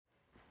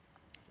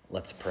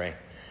Let's pray.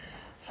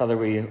 Father,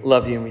 we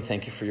love you and we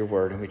thank you for your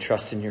word, and we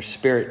trust in your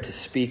Spirit to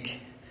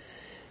speak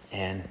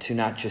and to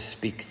not just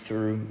speak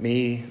through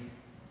me,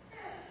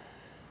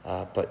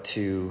 but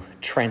to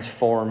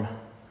transform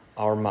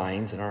our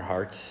minds and our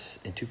hearts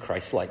into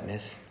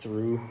Christ-likeness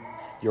through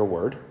your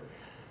word.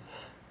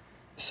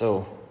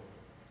 So,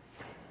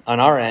 on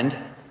our end,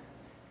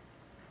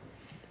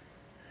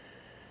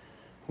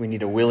 we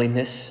need a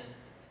willingness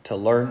to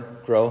learn,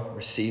 grow,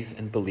 receive,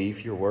 and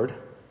believe your word.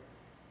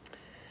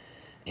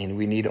 And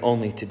we need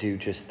only to do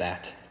just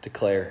that,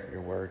 declare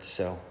your word.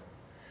 So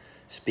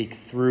speak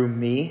through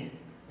me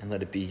and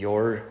let it be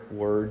your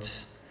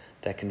words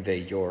that convey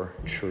your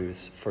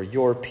truths for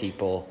your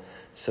people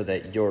so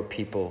that your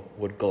people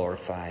would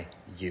glorify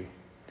you.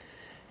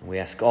 And we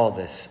ask all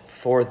this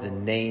for the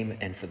name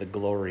and for the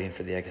glory and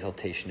for the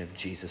exaltation of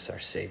Jesus, our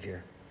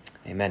Savior.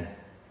 Amen.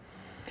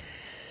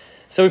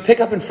 So we pick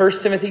up in 1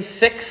 Timothy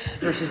 6,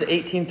 verses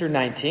 18 through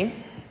 19.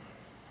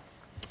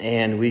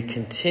 And we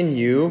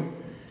continue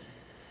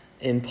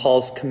in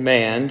Paul's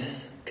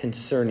command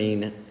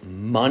concerning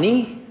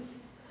money,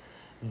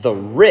 the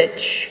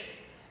rich,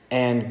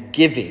 and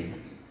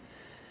giving.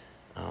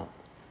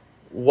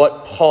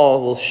 What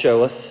Paul will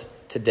show us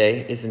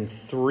today is in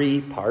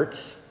 3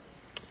 parts.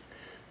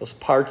 Those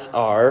parts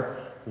are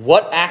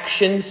what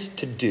actions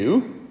to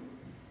do,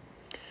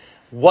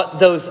 what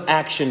those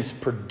actions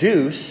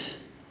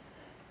produce,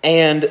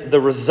 and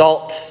the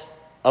result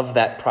of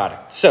that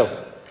product.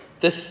 So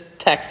this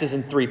text is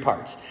in 3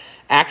 parts.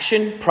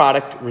 Action,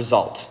 product,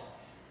 result.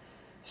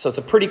 So it's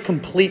a pretty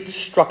complete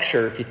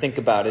structure. If you think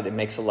about it, it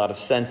makes a lot of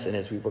sense. And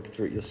as we work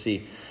through it, you'll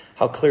see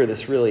how clear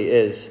this really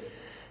is.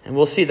 And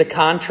we'll see the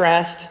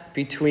contrast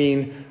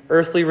between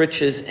earthly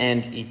riches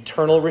and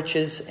eternal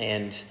riches.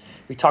 And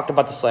we talked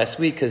about this last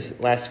week, because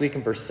last week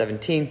in verse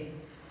 17,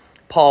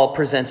 Paul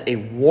presents a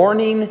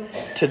warning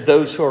to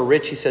those who are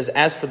rich. He says,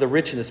 as for the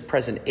rich in this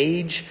present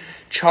age,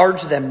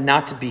 charge them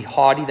not to be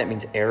haughty, that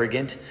means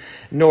arrogant,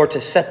 nor to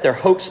set their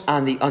hopes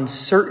on the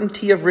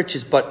uncertainty of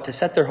riches, but to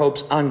set their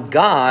hopes on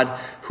God,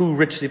 who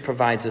richly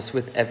provides us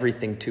with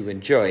everything to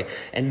enjoy.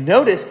 And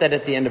notice that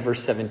at the end of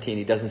verse 17,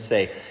 he doesn't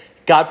say,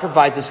 God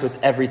provides us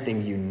with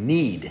everything you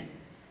need.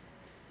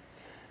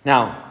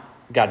 Now,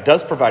 God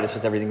does provide us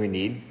with everything we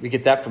need. We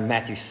get that from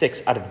Matthew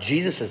 6 out of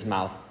Jesus'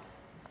 mouth.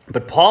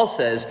 But Paul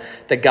says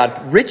that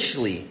God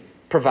richly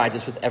provides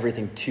us with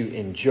everything to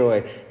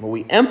enjoy. And what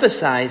we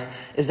emphasize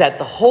is that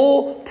the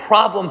whole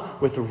problem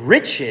with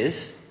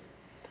riches,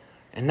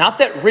 and not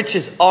that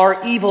riches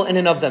are evil in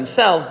and of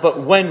themselves,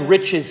 but when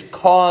riches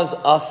cause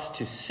us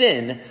to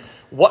sin,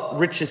 what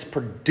riches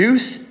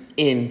produce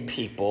in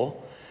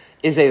people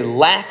is a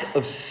lack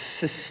of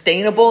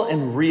sustainable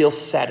and real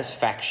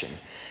satisfaction.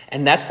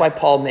 And that's why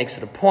Paul makes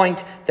it a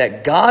point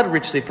that God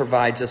richly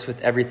provides us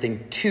with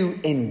everything to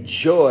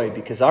enjoy,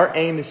 because our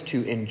aim is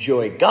to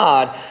enjoy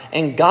God.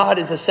 And God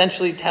is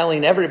essentially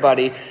telling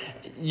everybody,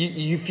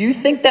 if you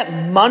think that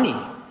money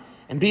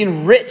and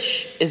being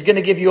rich is going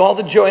to give you all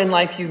the joy in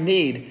life you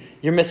need,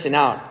 you're missing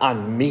out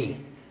on me.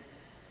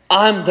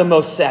 I'm the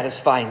most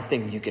satisfying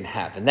thing you can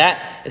have. And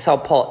that is how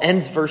Paul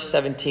ends verse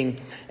 17.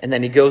 And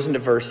then he goes into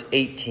verse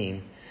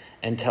 18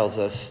 and tells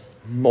us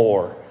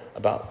more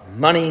about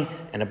money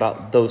and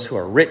about those who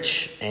are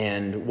rich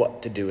and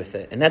what to do with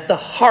it. And at the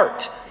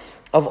heart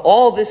of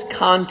all this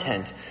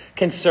content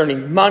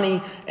concerning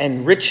money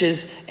and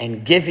riches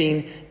and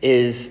giving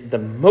is the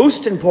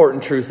most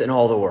important truth in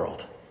all the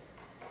world: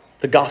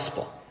 the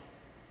gospel.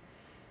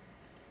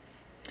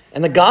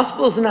 And the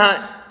gospel is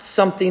not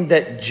something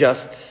that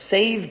just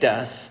saved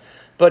us,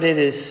 but it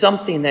is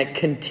something that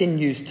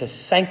continues to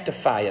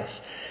sanctify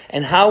us.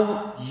 And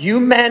how you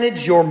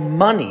manage your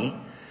money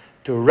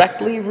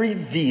directly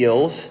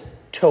reveals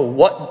to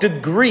what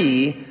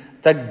degree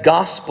the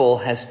gospel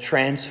has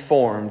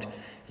transformed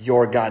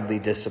your godly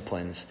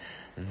disciplines.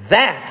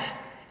 That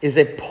is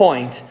a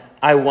point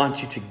I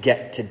want you to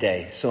get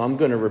today. So I'm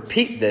going to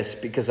repeat this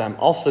because I'm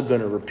also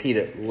going to repeat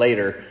it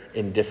later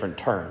in different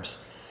terms.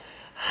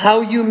 How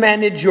you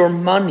manage your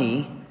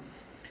money,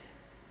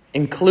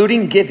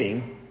 including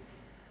giving,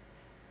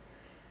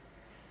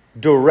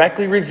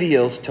 directly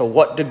reveals to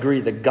what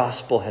degree the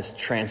gospel has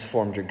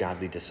transformed your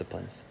godly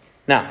disciplines.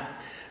 Now,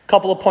 a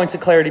couple of points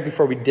of clarity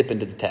before we dip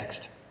into the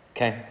text,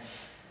 okay?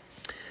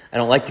 I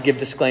don't like to give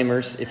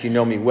disclaimers. If you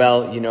know me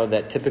well, you know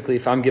that typically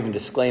if I'm giving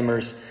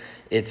disclaimers,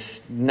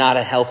 it's not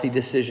a healthy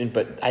decision,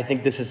 but I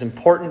think this is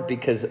important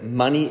because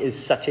money is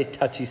such a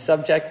touchy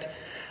subject.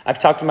 I've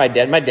talked to my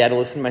dad. My dad will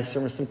listen to my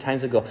sermons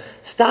sometimes and go,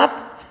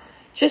 stop,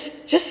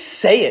 just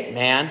say it,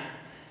 man.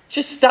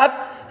 Just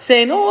stop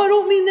saying, oh, I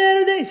don't mean that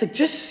or that. He's like,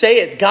 just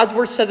say it. God's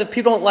word says if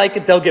people don't like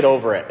it, they'll get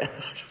over it.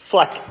 Just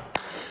like,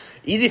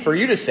 easy for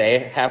you to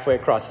say halfway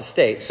across the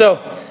state. So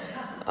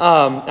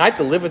I have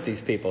to live with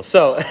these people.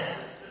 So a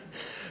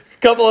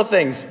couple of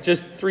things,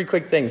 just 3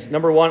 quick things.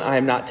 Number 1, I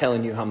am not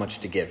telling you how much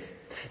to give.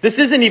 This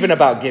isn't even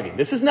about giving.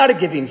 This is not a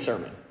giving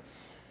sermon.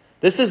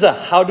 This is a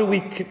how do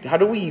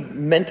we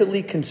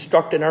mentally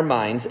construct in our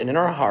minds and in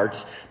our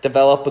hearts,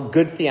 develop a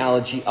good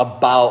theology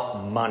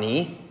about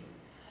money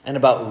and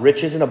about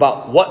riches and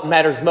about what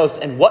matters most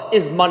and what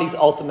is money's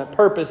ultimate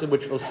purpose,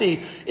 which we'll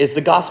see is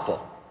the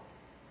gospel.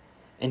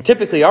 And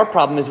typically our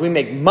problem is we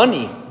make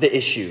money the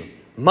issue.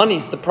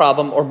 Money's the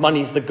problem, or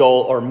money's the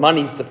goal, or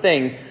money's the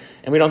thing.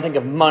 And we don't think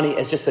of money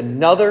as just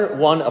another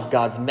one of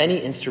God's many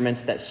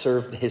instruments that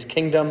serve his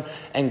kingdom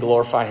and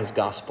glorify his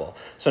gospel.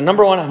 So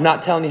number one, I'm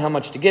not telling you how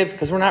much to give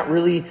because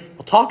we'll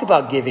talk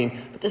about giving,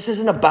 but this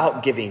isn't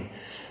about giving.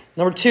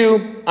 Number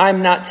two,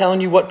 I'm not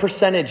telling you what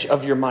percentage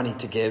of your money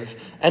to give.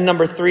 And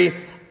number three,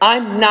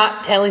 I'm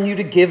not telling you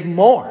to give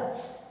more.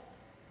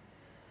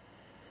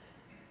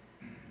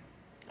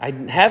 I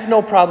have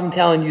no problem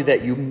telling you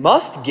that you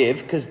must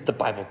give because the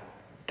Bible,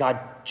 God,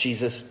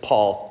 Jesus,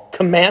 Paul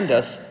command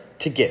us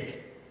to give.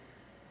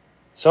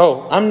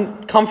 So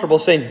I'm comfortable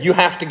saying you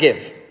have to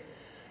give.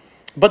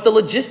 But the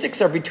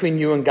logistics are between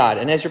you and God.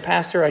 And as your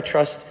pastor, I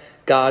trust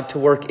God to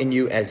work in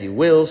you as he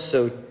wills.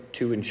 So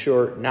to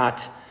ensure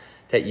not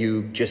that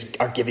you just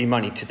are giving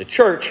money to the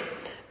church,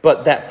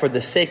 but that for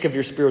the sake of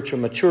your spiritual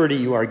maturity,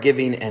 you are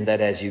giving, and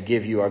that as you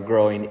give, you are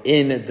growing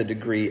in the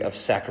degree of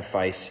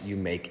sacrifice you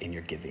make in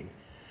your giving.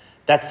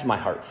 That's my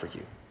heart for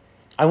you.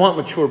 I want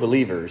mature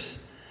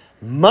believers.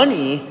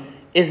 Money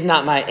is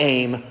not my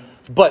aim,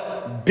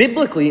 but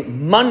biblically,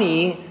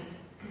 money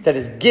that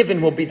is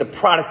given will be the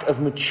product of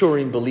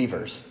maturing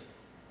believers.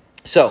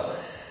 So,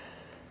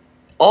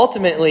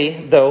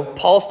 ultimately, though,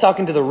 Paul's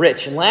talking to the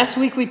rich. And last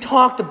week we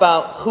talked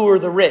about who are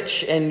the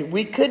rich. And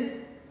we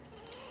could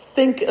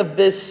think of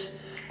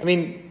this,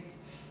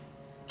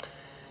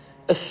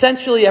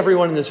 essentially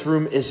everyone in this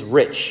room is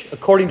rich,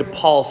 according to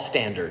Paul's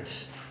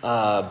standards.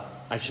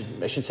 I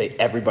shouldn't say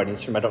everybody in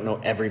this room. I don't know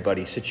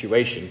everybody's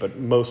situation, but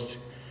most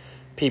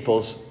people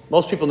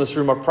in this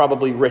room are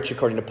probably rich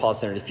according to Paul's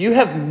standards. If you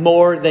have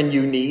more than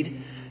you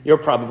need, you're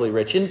probably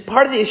rich. And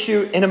part of the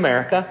issue in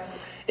America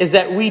is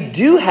that we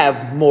do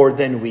have more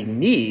than we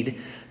need.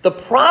 The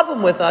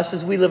problem with us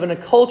is we live in a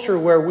culture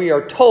where we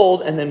are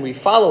told, and then we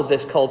follow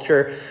this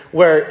culture,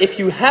 where if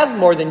you have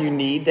more than you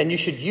need, then you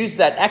should use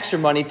that extra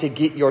money to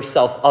get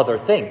yourself other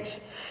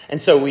things.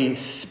 And so we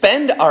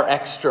spend our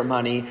extra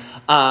money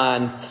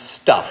on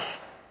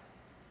stuff.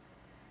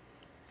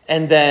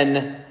 And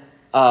then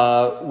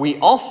we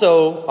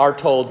also are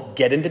told,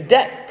 get into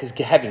debt, because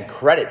having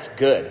credit's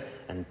good.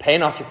 And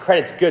paying off your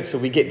credit's good. So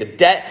we get into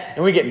debt,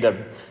 and we get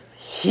into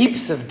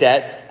heaps of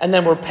debt, and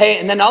then we're paying,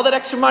 and then all that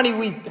extra money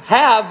we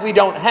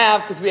don't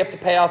have because we have to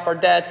pay off our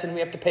debts, and we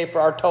have to pay for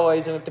our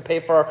toys, and we have to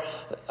pay for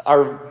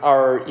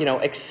our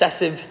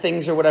excessive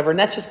things or whatever. And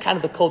that's just kind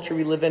of the culture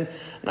we live in.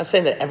 I'm not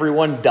saying that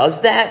everyone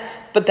does that,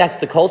 but that's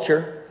the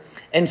culture.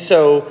 And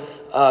so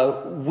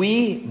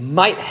we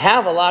might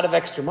have a lot of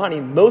extra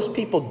money. Most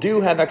people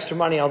do have extra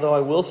money, although I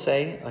will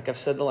say, like I've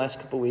said the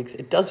last couple of weeks,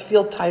 it does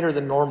feel tighter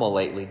than normal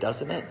lately,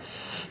 doesn't it?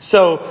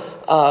 So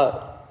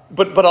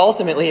But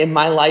ultimately, in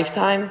my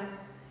lifetime,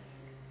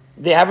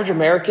 the average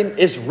American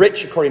is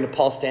rich according to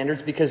Paul's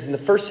standards, because in the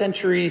first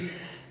century,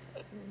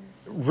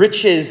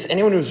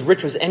 anyone who was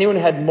rich was anyone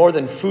who had more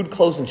than food,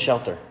 clothes, and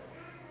shelter.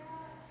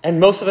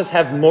 And most of us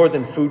have more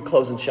than food,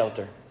 clothes, and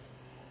shelter.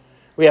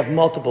 We have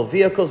multiple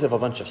vehicles, we have a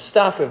bunch of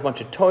stuff, we have a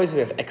bunch of toys, we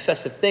have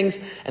excessive things.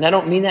 And I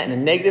don't mean that in a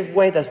negative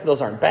way.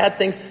 Those aren't bad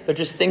things. They're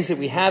just things that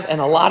we have.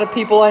 And a lot of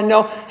people I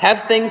know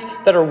have things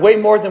that are way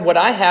more than what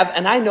I have.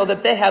 And I know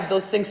that they have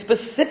those things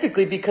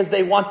specifically because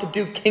they want to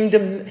do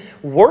kingdom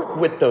work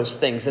with those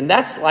things. And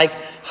that's like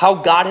how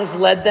God has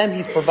led them.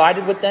 He's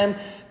provided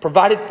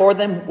for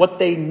them what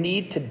they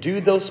need to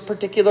do those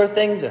particular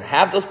things and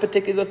have those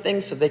particular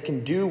things so they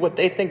can do what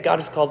they think God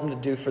has called them to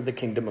do for the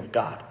kingdom of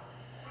God.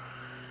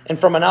 And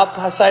from an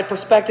outside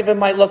perspective, it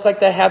might look like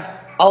they have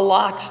a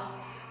lot,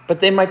 but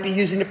they might be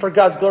using it for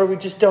God's glory. We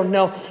just don't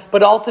know.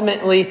 But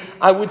ultimately,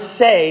 I would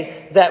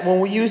say that when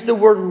we use the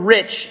word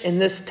rich in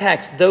this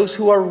text, those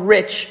who are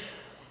rich,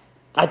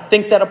 I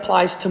think that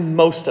applies to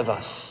most of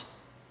us.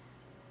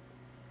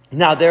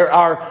 Now,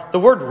 the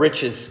word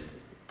rich is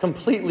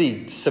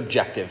completely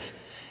subjective.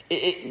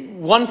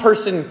 One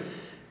person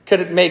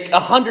could make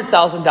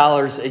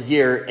 $100,000 a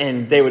year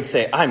and they would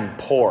say, I'm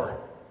poor.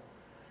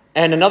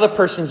 And another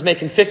person's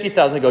making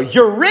 $50,000 and go,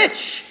 you're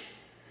rich.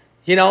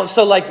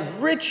 So like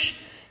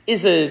rich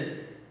is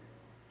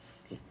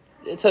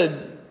it's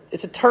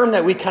a term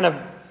that we kind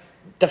of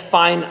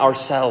define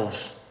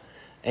ourselves.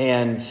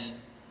 And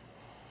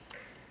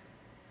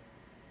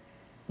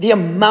the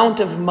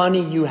amount of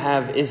money you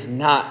have is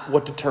not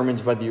what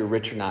determines whether you're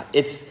rich or not.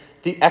 It's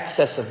the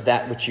excess of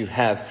that which you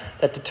have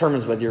that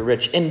determines whether you're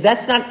rich. And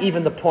that's not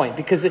even the point,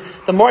 because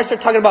the more I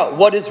start talking about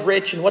what is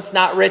rich and what's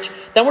not rich,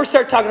 then we'll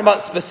start talking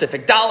about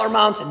specific dollar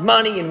amounts and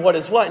money and what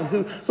is what and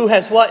who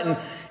has what. And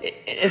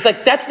it's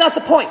like, that's not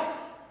the point.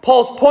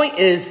 Paul's point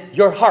is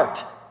your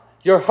heart.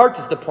 Your heart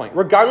is the point.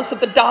 Regardless of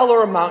the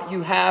dollar amount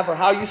you have or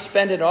how you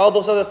spend it, all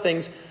those other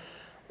things,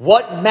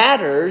 what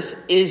matters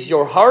is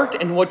your heart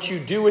and what you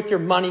do with your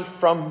money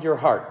from your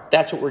heart.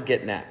 That's what we're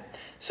getting at.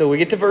 So we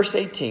get to verse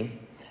 18.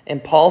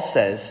 And Paul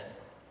says,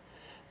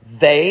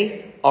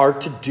 they are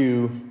to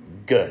do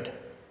good,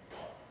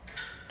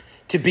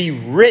 to be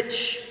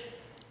rich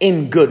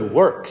in good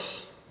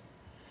works,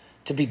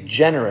 to be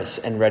generous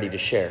and ready to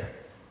share.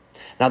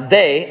 Now,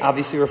 they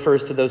obviously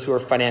refers to those who are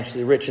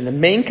financially rich. And the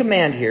main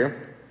command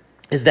here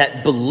is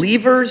that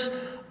believers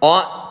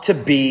ought to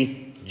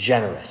be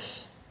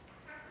generous.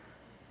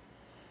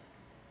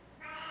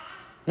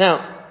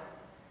 Now,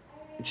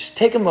 just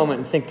take a moment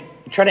and think,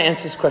 try to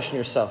answer this question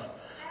yourself.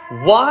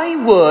 Why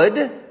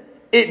would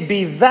it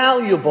be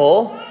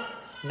valuable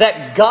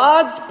that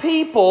God's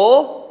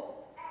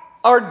people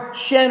are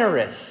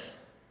generous?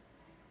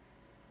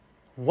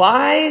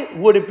 Why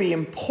would it be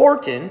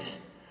important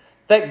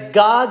that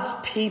God's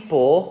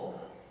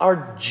people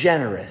are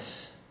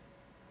generous?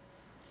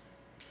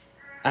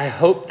 I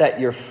hope that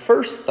your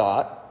first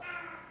thought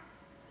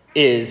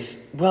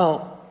is,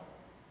 well,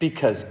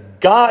 because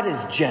God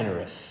is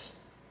generous.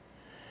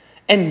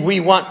 And we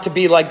want to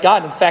be like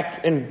God. In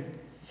fact, in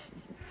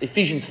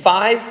Ephesians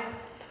 5,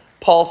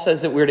 Paul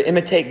says that we're to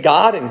imitate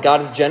God, and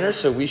God is generous,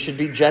 so we should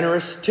be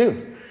generous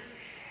too.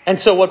 And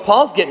so what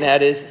Paul's getting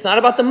at is, it's not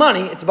about the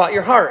money, it's about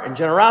your heart. And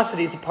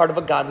generosity is a part of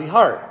a godly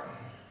heart.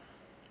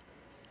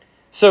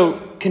 So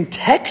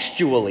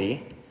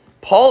contextually,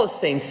 Paul is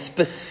saying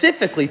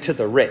specifically to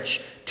the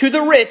rich. To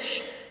the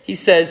rich, he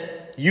says,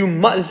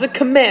 this is a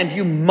command,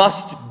 you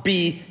must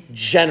be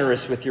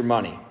generous with your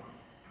money.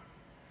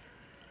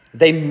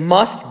 They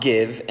must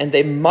give and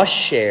they must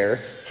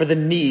share for the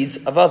needs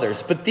of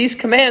others. But these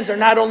commands are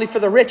not only for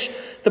the rich.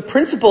 This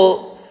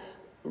principle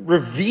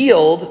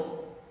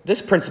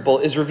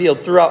is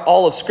revealed throughout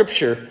all of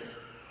Scripture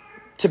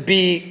to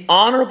be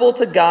honorable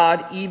to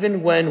God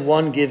even when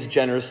one gives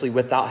generously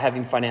without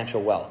having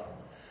financial wealth.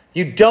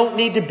 You don't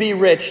need to be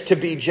rich to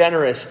be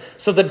generous.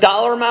 So the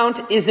dollar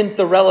amount isn't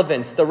the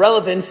relevance. The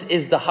relevance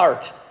is the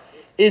heart.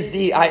 Is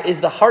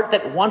the heart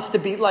that wants to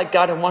be like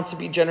God and wants to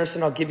be generous.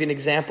 And I'll give you an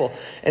example.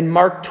 In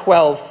Mark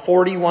 12,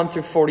 41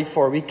 through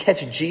 44, we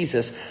catch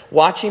Jesus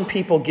watching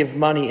people give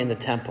money in the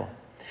temple.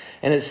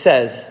 And it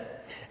says,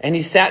 and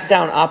he sat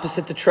down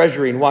opposite the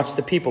treasury and watched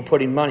the people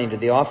putting money into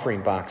the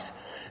offering box.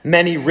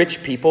 Many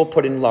rich people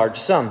put in large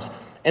sums.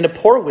 And a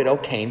poor widow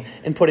came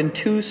and put in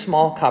 2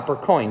 small copper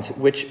coins,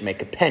 which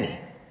make a penny.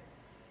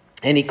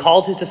 And he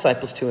called his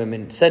disciples to him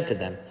and said to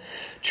them,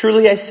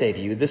 "Truly I say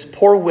to you, this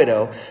poor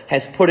widow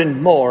has put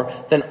in more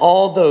than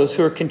all those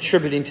who are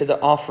contributing to the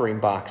offering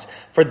box.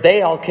 For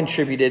they all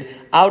contributed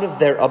out of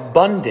their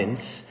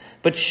abundance,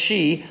 but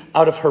she,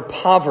 out of her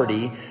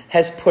poverty,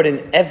 has put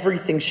in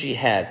everything she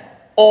had,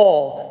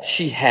 all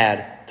she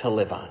had to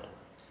live on."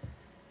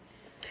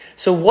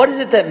 So what is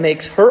it that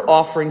makes her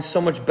offering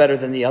so much better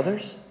than the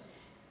others?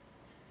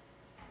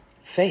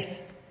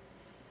 Faith.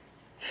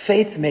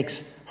 Faith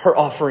makes her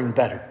offering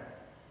better.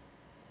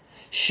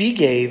 She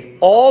gave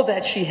all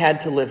that she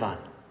had to live on.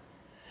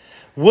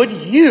 Would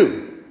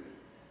you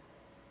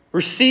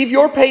receive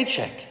your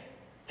paycheck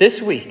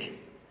this week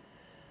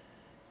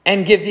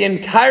and give the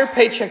entire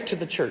paycheck to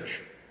the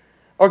church?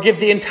 Or give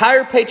the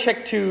entire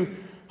paycheck to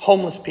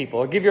homeless people?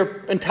 Or give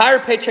your entire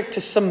paycheck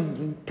to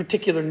some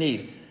particular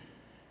need?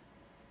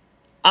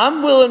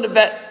 I'm willing to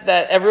bet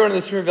that everyone in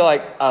this room will be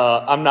like,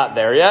 I'm not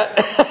there yet.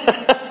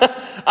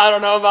 I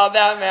don't know about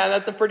that, man.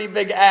 That's a pretty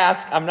big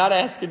ask. I'm not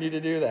asking you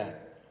to do that.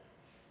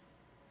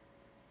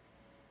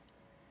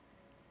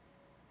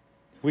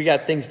 We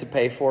got things to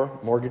pay for,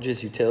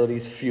 mortgages,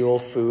 utilities, fuel,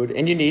 food,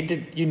 and you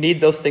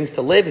need those things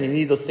to live, and you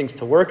need those things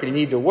to work, and you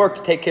need to work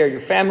to take care of your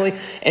family.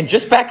 And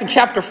just back in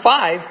chapter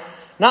 5,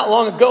 not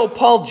long ago,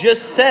 Paul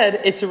just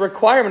said it's a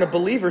requirement of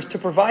believers to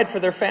provide for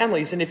their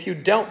families. And if you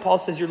don't, Paul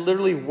says you're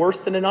literally worse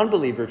than an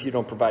unbeliever if you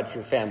don't provide for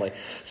your family.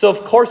 So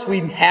of course we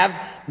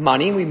have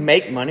money, we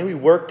make money, we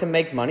work to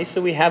make money,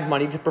 so we have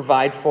money to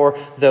provide for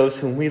those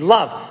whom we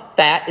love.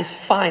 That is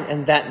fine,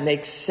 and that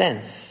makes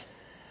sense.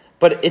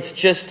 But it's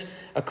just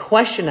a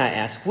question I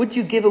ask: would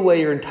you give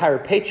away your entire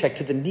paycheck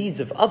to the needs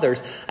of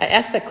others? I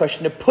ask that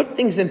question to put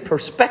things in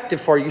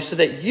perspective for you so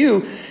that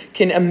you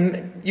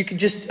can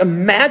just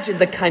imagine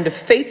the kind of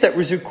faith that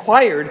was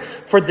required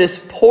for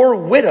this poor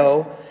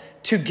widow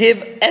to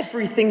give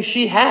everything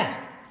she had.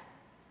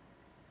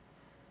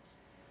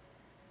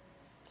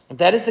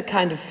 That is the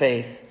kind of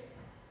faith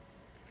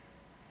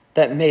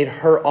that made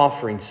her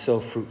offering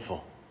so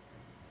fruitful.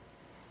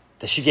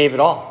 That she gave it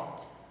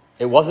all.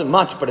 It wasn't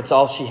much, but it's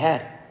all she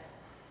had.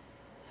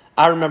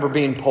 I remember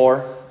being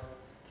poor.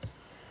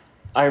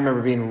 I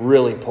remember being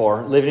really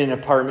poor, living in an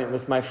apartment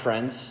with my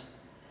friends.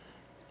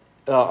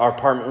 Our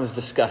apartment was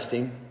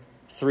disgusting.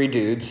 3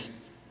 dudes.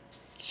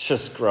 It's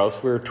just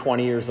gross. We were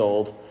 20 years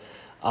old.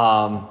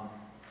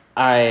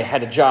 I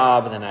had a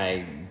job, and then I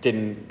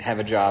didn't have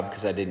a job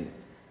because I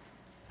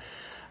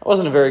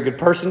wasn't a very good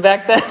person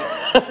back then.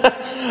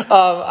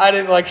 I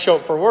didn't show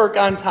up for work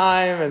on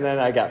time, and then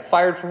I got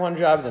fired from one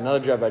job, and another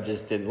job I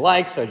just didn't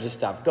like, so I just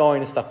stopped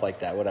going and stuff like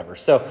that, whatever.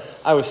 So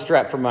I was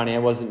strapped for money. I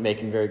wasn't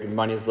making very good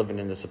money. I was living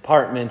in this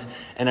apartment,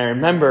 and I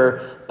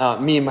remember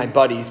me and my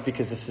buddies,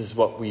 because this is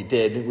what we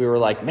did, we were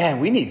like, man,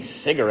 we need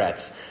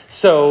cigarettes.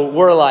 So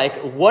we're like,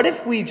 what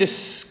if we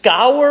just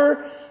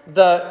scour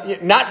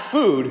not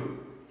food,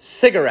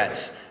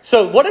 cigarettes.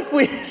 So what if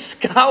we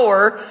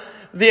scour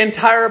the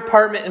entire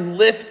apartment and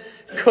lift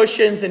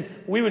cushions, and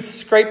we would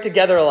scrape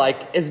together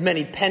like as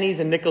many pennies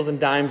and nickels and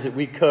dimes that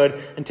we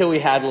could until we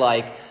had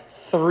like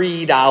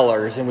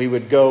 $3, and we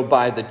would go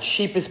buy the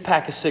cheapest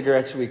pack of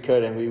cigarettes we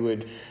could, and we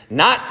would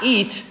not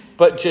eat,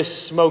 but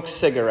just smoke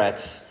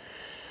cigarettes.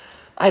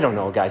 I don't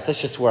know, guys.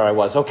 That's just where I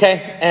was,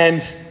 okay?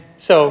 And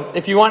so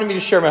if you wanted me to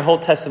share my whole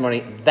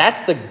testimony,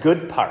 that's the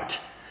good part,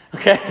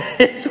 okay?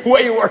 It's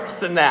way worse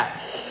than that.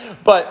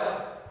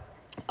 But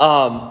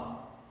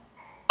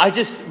I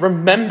just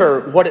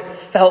remember what it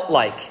felt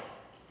like.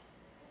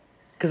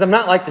 Because I'm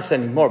not like this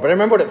anymore, but I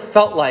remember what it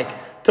felt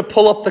like to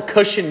pull up the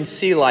cushion and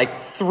see like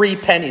 3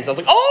 pennies. I was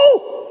like,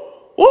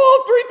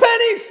 whoa, 3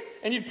 pennies!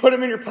 And you'd put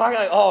them in your pocket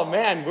like, oh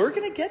man, we're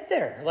going to get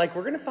there. Like,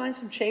 we're going to find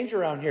some change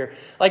around here.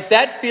 Like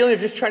that feeling of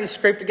just trying to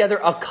scrape together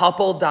a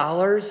couple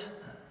dollars.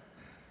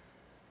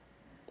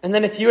 And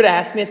then if you had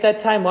asked me at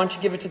that time, why don't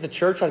you give it to the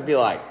church? I'd be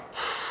like,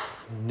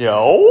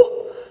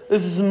 no,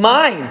 this is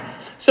mine.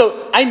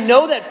 So I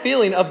know that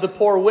feeling of the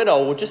poor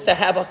widow, just to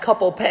have a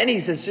couple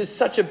pennies is just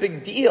such a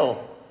big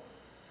deal.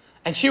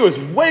 And she was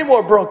way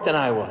more broke than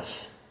I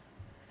was.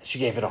 She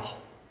gave it all.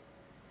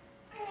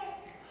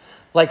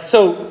 Like,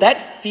 so that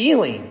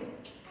feeling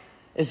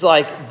is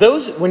like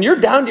those, when you're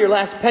down to your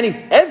last pennies,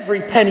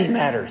 every penny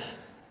matters.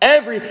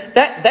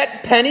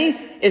 That penny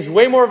is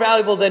way more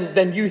valuable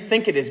than you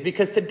think it is.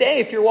 Because today,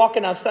 if you're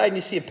walking outside and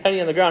you see a penny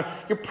on the ground,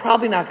 you're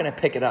probably not going to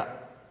pick it up.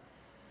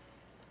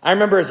 I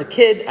remember as a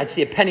kid, I'd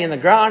see a penny on the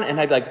ground and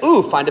I'd be like,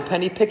 ooh, find a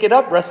penny, pick it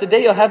up, rest of the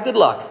day, you'll have good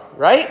luck,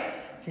 right?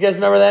 You guys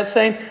remember that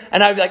saying?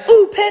 And I'd be like,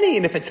 ooh, penny.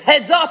 And if it's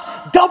heads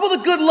up, double the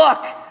good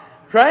luck,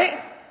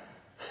 right?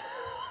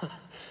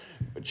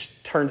 Which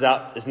turns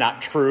out is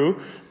not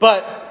true.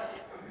 But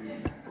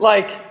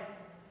like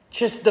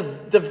just the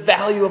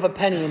value of a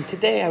penny. And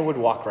today I would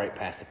walk right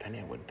past a penny.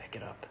 I wouldn't pick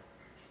it up.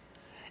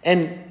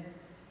 And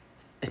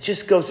it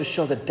just goes to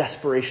show the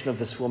desperation of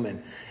this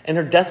woman. And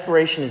her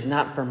desperation is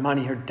not for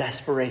money. Her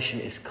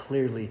desperation is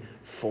clearly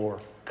for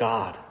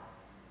God.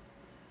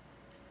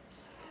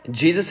 And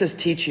Jesus is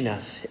teaching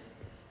us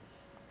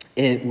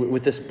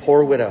with this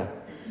poor widow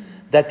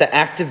that the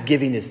act of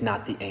giving is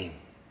not the aim.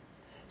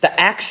 The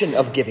action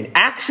of giving,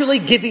 actually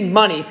giving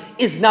money,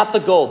 is not the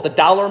goal. The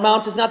dollar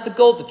amount is not the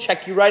goal. The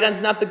check you write on is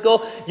not the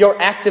goal. Your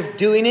act of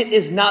doing it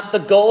is not the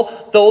goal.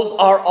 Those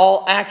are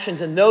all actions,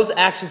 and those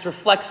actions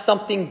reflect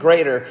something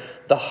greater,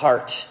 the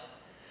heart.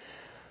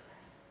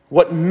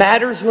 What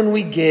matters when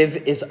we give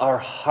is our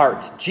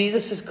heart.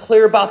 Jesus is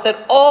clear about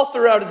that all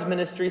throughout his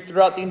ministry,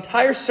 throughout the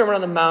entire Sermon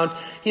on the Mount.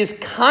 He is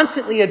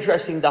constantly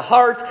addressing the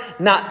heart,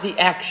 not the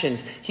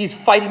actions. He's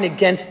fighting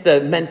against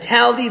the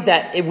mentality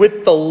that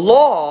with the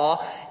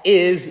law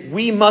is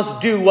we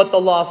must do what the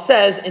law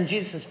says, and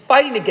Jesus is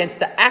fighting against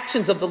the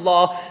actions of the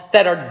law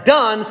that are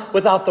done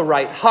without the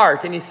right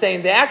heart. And he's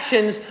saying the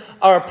actions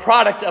are a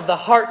product of the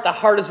heart. The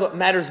heart is what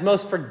matters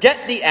most.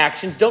 Forget the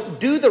actions. Don't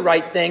do the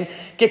right thing.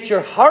 Get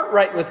your heart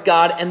right with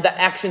God, and the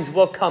actions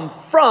will come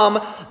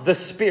from the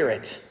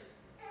Spirit.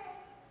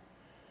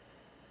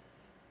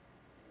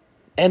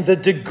 And the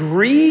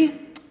degree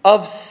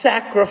of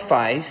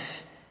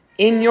sacrifice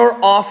in your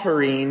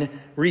offering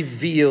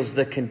reveals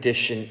the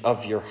condition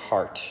of your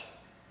heart.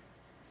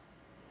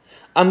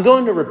 I'm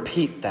going to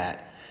repeat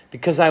that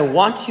because I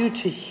want you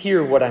to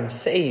hear what I'm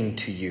saying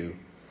to you.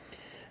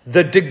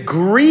 The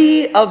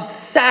degree of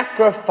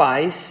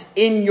sacrifice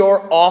in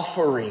your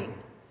offering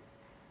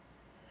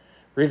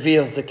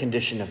reveals the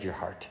condition of your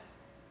heart.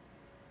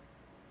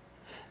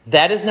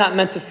 That is not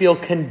meant to feel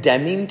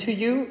condemning to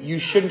you. You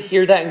shouldn't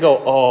hear that and go,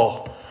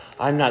 oh,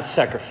 I'm not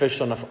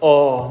sacrificial enough.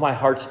 Oh, my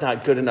heart's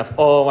not good enough.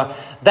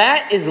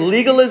 That is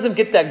legalism.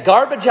 Get that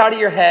garbage out of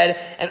your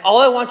head. And all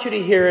I want you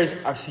to hear is,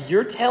 so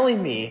you're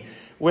telling me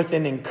with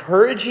an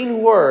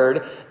encouraging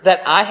word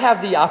that I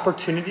have the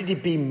opportunity to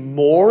be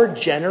more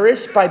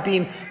generous by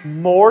being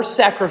more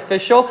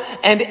sacrificial.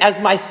 And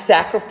as my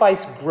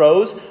sacrifice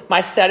grows,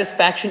 my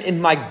satisfaction in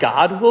my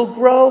God will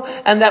grow.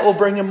 And that will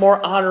bring him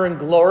more honor and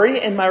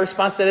glory. And my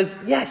response to that is,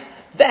 yes,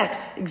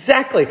 that,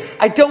 exactly.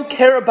 I don't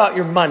care about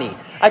your money.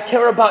 I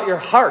care about your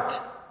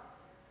heart.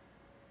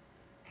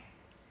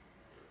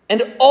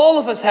 And all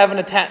of us have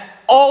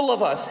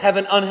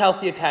an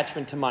unhealthy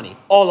attachment to money.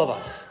 All of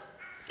us.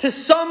 To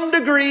some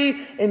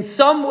degree, in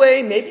some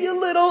way, maybe a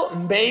little,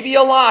 maybe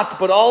a lot,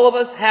 but all of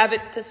us have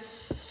it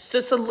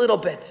just a little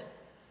bit.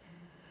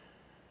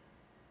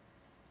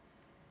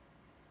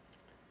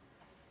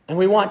 And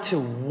we want to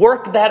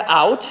work that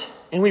out,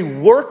 and we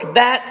work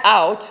that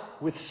out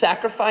with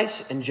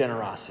sacrifice and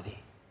generosity.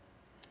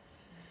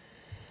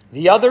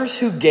 The others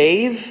who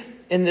gave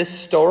in this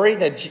story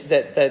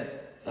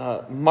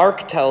that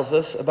Mark tells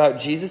us about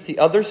Jesus, the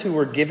others who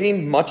were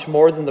giving much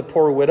more than the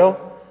poor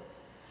widow,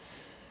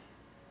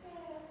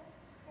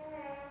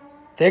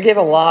 they gave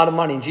a lot of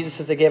money. Jesus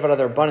says they gave out of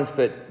their abundance,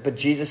 but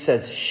Jesus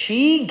says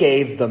she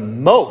gave the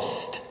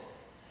most.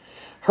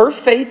 Her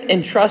faith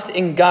and trust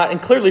in God, and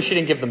clearly she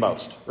didn't give the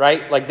most,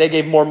 right? Like they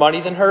gave more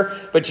money than her,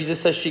 but Jesus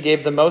says she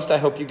gave the most. I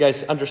hope you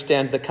guys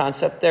understand the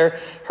concept there.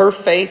 Her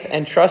faith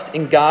and trust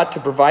in God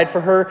to provide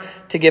for her,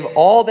 to give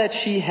all that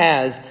she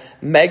has,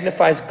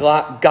 magnifies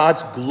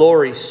God's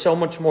glory so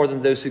much more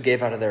than those who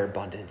gave out of their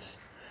abundance.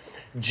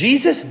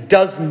 Jesus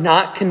does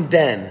not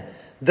condemn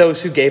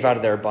those who gave out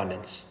of their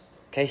abundance.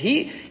 Okay,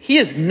 he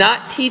is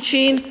not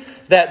teaching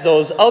that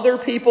those other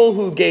people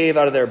who gave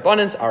out of their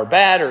abundance are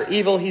bad or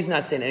evil. He's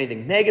not saying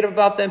anything negative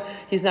about them.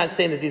 He's not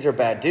saying that these are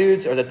bad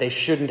dudes or that they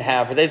shouldn't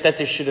have, or that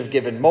they should have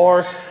given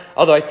more.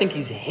 Although I think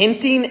he's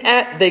hinting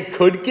at they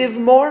could give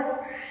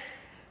more.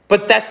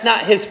 But that's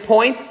not his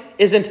point,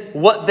 isn't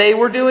what they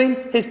were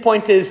doing. His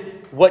point is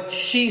what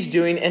she's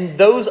doing. And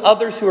those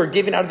others who are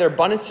giving out of their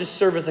abundance just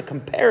serve as a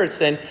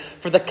comparison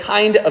for the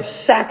kind of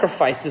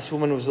sacrifice this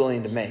woman was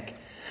willing to make.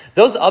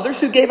 Those others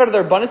who gave out of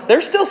their abundance,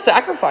 they're still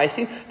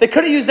sacrificing. They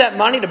could have used that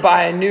money to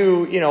buy a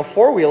new,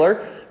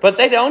 four-wheeler, but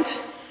they don't.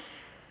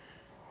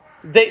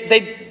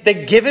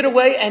 They give it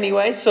away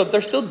anyway, so they're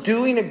still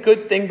doing a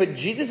good thing, but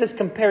Jesus is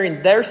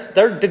comparing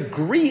their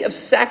degree of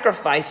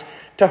sacrifice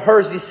to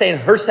hers. He's saying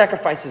her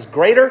sacrifice is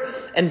greater,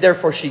 and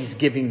therefore she's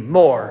giving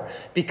more,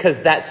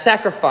 because that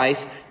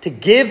sacrifice, to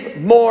give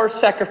more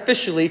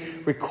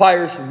sacrificially,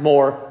 requires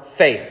more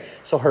faith.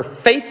 So her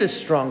faith is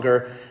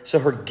stronger, so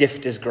her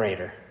gift is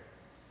greater.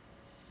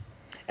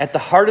 At the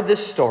heart of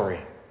this story,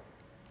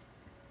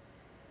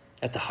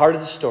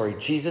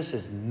 Jesus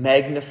is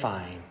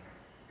magnifying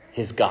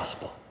his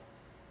gospel.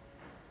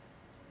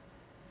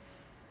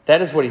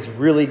 That is what he's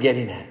really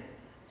getting at.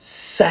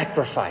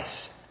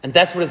 Sacrifice. And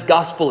that's what his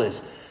gospel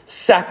is.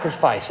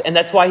 Sacrifice. And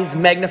that's why he's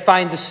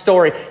magnifying the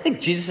story. I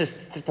think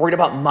Jesus is worried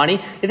about money. I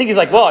think he's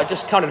like, well, I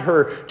just counted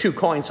her 2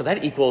 coins, so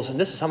that equals, and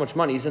this is how much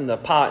money's in the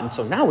pot. And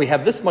so now we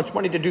have this much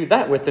money to do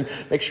that with, and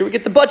make sure we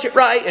get the budget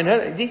right.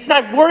 And he's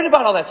not worried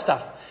about all that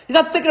stuff. He's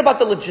not thinking about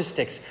the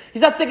logistics.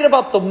 He's not thinking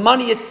about the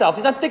money itself.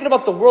 He's not thinking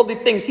about the worldly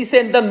things. He's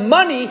saying the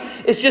money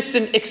is just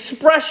an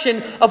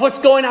expression of what's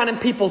going on in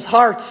people's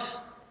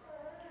hearts.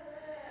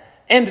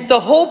 And the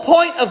whole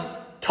point of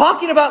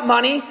talking about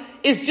money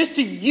is just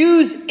to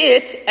use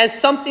it as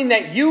something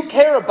that you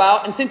care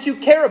about. And since you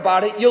care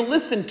about it, you'll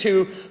listen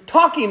to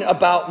talking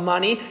about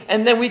money.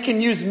 And then we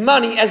can use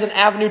money as an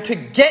avenue to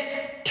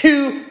get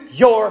to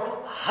your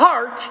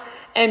heart.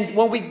 And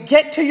when we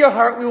get to your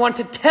heart, we want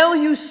to tell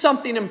you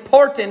something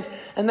important.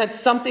 And that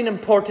something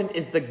important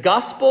is the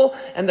gospel.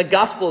 And the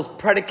gospel is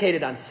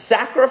predicated on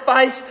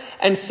sacrifice.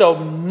 And so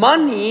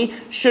money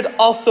should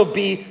also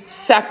be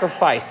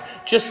sacrificed.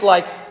 Just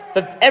like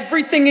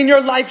everything in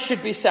your life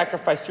should be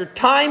sacrificed. Your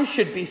time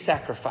should be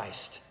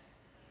sacrificed.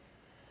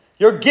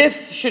 Your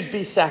gifts should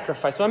be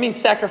sacrificed. When I mean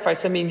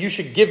sacrifice, I mean you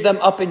should give them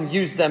up and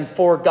use them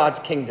for God's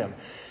kingdom.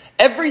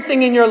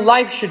 Everything in your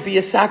life should be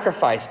a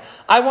sacrifice.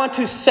 I want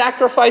to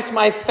sacrifice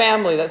my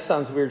family. That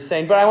sounds weird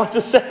saying, but I want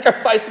to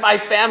sacrifice my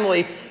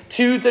family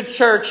to the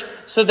church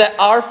so that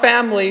our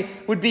family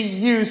would be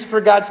used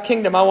for God's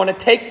kingdom. I want to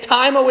take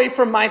time away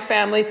from my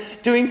family,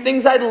 doing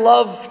things I'd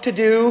love to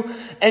do,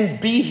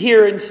 and be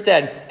here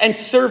instead, and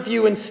serve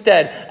you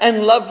instead,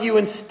 and love you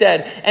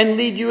instead, and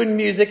lead you in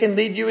music, and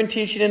lead you in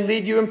teaching, and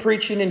lead you in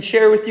preaching, and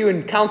share with you,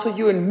 and counsel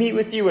you, and meet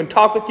with you, and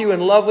talk with you,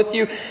 and love with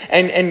you,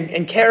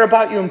 and care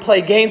about you, and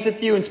play games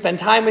with you, and spend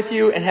time with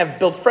you, and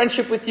build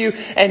friendship with you,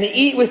 and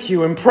eat with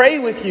you, and pray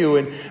with you,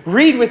 and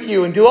read with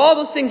you, and do all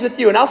those things with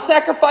you. And I'll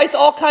sacrifice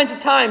all kinds of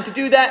time to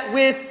do that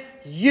with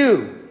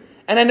you.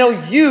 And I know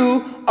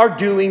you are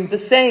doing the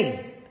same,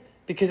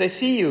 because I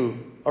see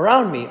you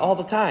around me all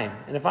the time.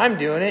 And if I'm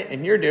doing it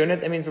and you're doing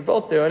it, that means we're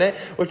both doing it,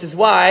 which is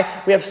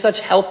why we have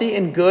such healthy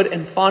and good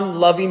and fun,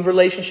 loving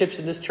relationships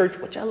in this church,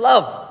 which I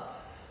love.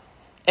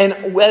 And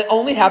it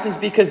only happens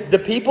because the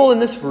people in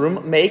this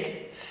room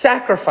make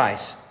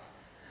sacrifice.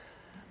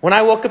 When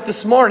I woke up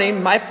this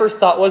morning, my first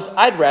thought was,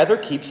 I'd rather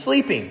keep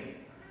sleeping.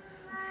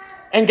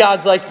 And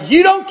God's like,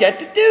 you don't get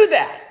to do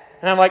that.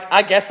 And I'm like,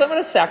 I guess I'm going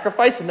to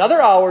sacrifice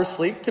another hour's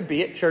sleep to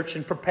be at church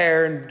and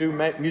prepare and do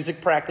music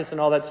practice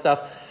and all that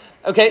stuff.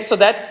 Okay, so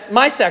that's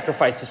my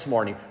sacrifice this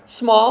morning.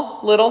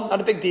 Small, little,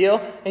 not a big deal.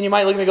 And you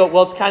might look at me and go,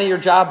 well, it's kind of your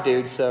job,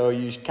 dude, so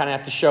you kind of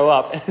have to show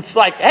up. And it's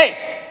like,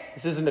 hey,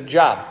 this isn't a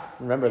job.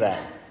 Remember that.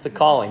 It's a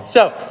calling.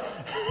 So,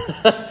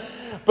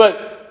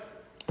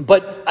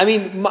 But I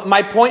mean,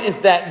 my point is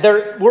that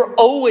we're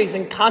always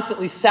and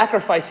constantly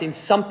sacrificing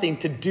something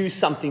to do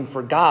something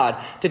for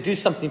God, to do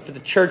something for the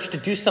church, to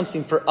do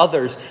something for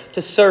others,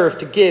 to serve,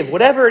 to give.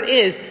 Whatever it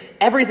is,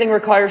 everything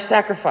requires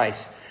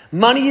sacrifice.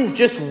 Money is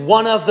just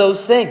one of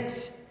those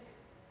things.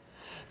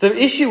 The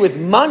issue with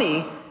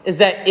money is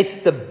that it's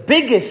the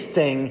biggest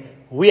thing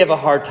we have a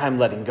hard time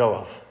letting go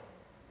of.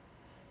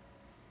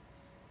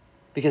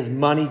 Because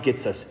money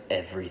gets us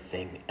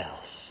everything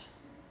else.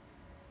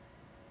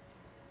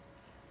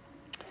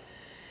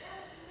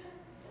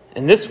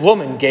 And this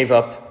woman gave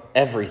up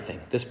everything.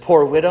 This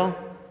poor widow,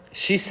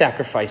 she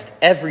sacrificed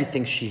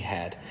everything she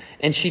had.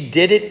 And she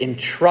did it in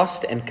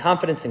trust and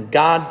confidence in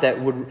God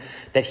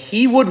that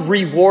he would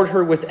reward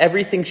her with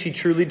everything she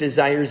truly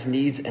desires,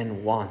 needs,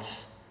 and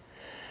wants.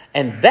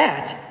 And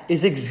that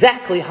is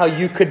exactly how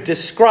you could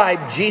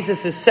describe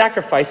Jesus'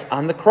 sacrifice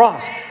on the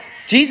cross.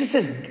 Jesus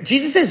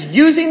is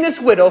using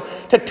this widow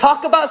to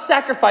talk about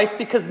sacrifice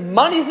because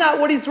money's not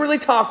what he's really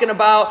talking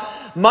about.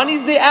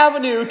 Money's the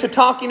avenue to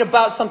talking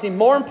about something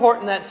more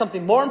important. That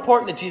something more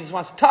important that Jesus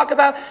wants to talk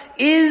about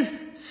is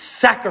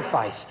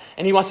sacrifice.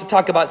 And he wants to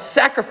talk about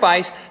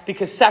sacrifice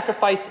because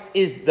sacrifice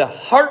is the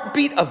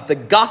heartbeat of the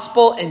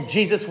gospel, and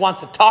Jesus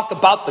wants to talk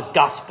about the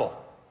gospel.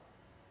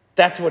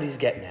 That's what he's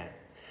getting at.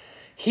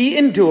 He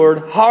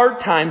endured hard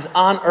times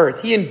on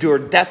earth. He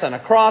endured death on a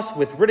cross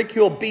with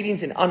ridicule,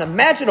 beatings, and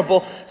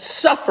unimaginable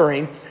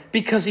suffering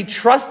because he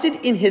trusted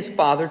in his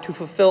Father to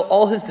fulfill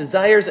all his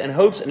desires and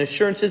hopes and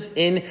assurances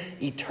in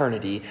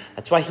eternity.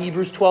 That's why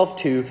Hebrews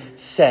 12:2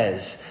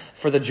 says,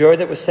 for the joy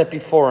that was set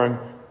before him,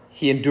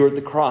 he endured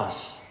the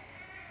cross.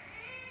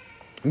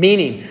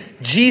 Meaning,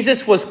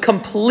 Jesus was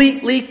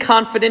completely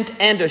confident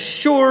and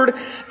assured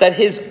that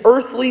his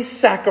earthly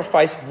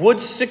sacrifice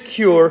would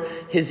secure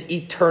his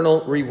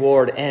eternal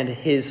reward, and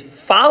his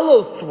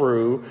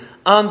follow-through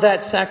on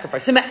that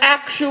sacrifice, him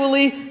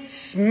actually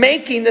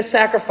making the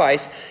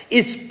sacrifice,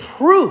 is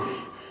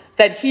proof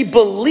that he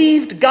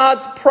believed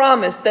God's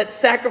promise that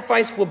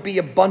sacrifice will be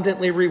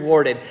abundantly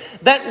rewarded.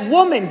 That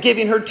woman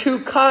giving her 2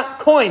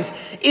 coins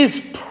is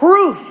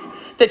proof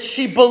that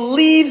she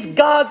believes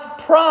God's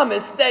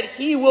promise that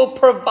he will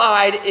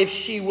provide if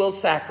she will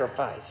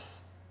sacrifice.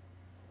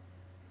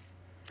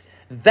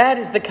 That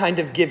is the kind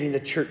of giving the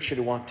church should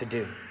want to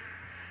do.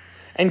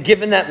 And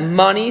given that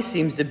money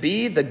seems to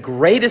be the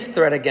greatest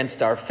threat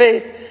against our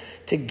faith,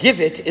 to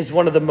give it is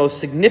one of the most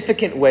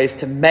significant ways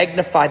to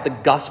magnify the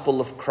gospel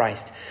of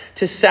Christ.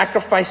 To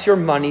sacrifice your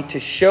money to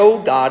show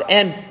God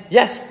and,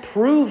 yes,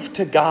 prove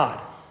to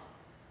God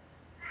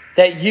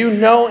that you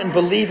know and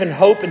believe and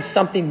hope in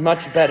something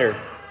much better.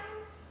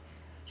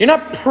 You're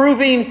not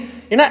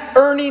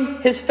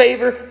earning his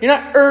favor. You're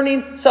not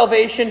earning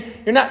salvation.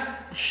 You're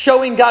not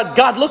showing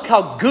God, look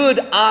how good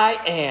I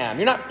am.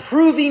 You're not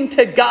proving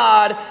to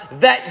God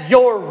that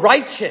you're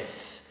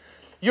righteous.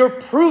 You're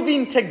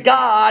proving to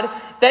God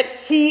that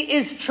he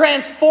is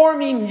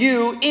transforming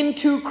you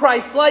into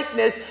Christ's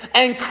likeness,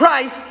 and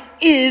Christ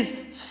is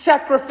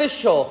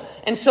sacrificial.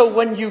 And so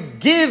when you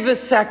give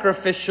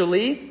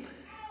sacrificially,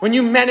 when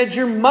you manage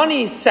your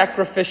money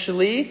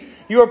sacrificially,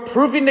 you are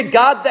proving to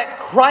God that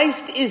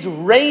Christ is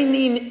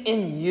reigning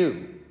in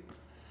you.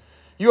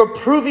 You are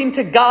proving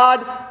to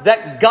God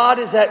that God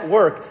is at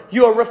work.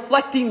 You are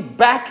reflecting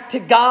back to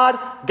God,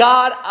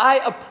 God,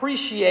 I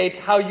appreciate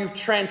how you've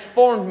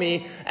transformed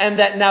me, and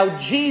that now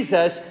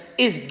Jesus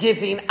is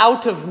giving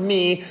out of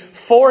me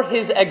for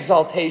his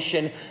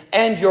exaltation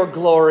and your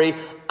glory.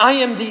 I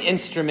am the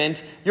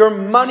instrument. Your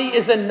money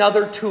is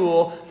another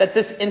tool that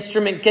this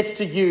instrument gets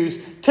to use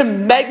to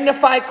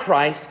magnify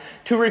Christ,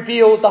 to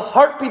reveal the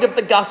heartbeat of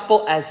the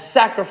gospel as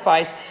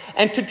sacrifice,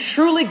 and to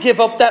truly give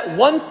up that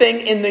one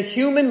thing in the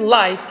human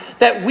life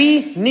that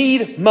we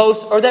need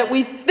most, or that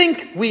we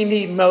think we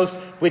need most,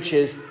 which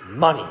is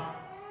money.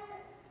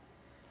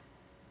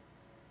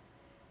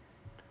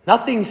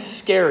 Nothing's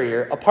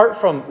scarier, apart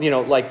from,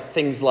 like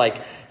things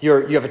like you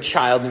have a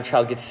child and your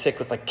child gets sick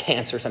with like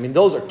cancer. I mean,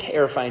 those are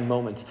terrifying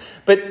moments.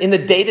 But in the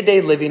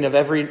day-to-day living of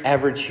every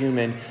average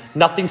human,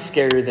 nothing's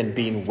scarier than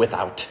being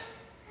without.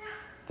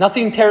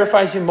 Nothing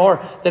terrifies you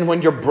more than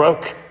when you're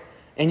broke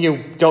and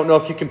you don't know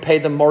if you can pay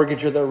the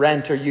mortgage or the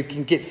rent, or you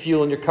can get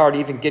fuel in your car to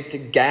even get to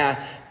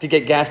gas to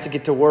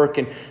get to work,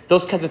 and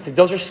those kinds of things.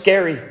 Those are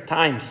scary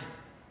times.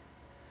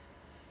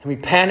 And we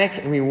panic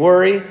and we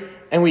worry,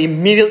 and we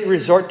immediately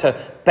resort to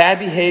bad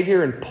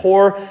behavior and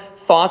poor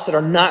thoughts that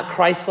are not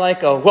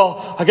Christ-like. Oh,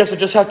 well, I guess I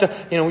just have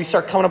to, we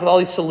start coming up with all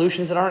these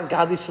solutions that aren't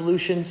godly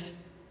solutions.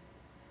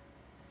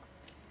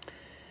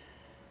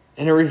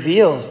 And it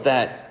reveals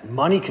that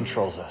money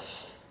controls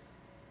us,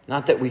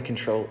 not that we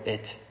control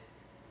it,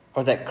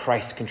 or that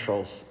Christ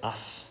controls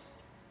us.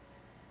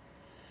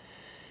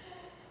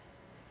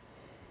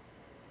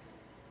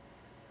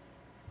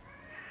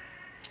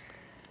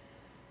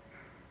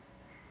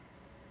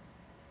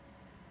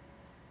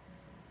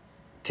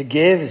 To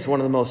give is one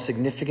of the most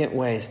significant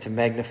ways to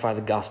magnify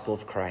the gospel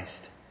of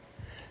Christ.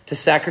 To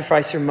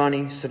sacrifice your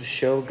money so to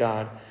show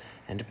God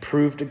and to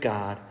prove to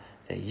God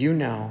that you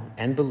know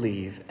and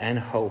believe and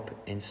hope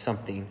in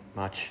something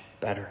much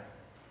better.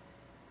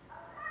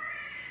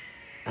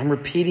 I'm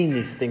repeating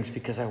these things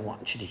because I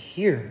want you to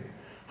hear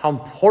how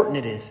important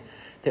it is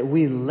that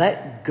we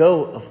let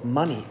go of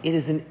money. It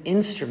is an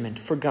instrument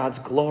for God's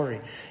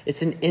glory.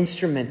 It's an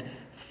instrument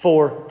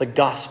for the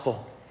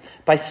gospel.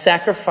 By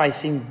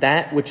sacrificing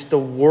that which the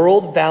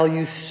world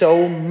values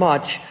so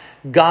much,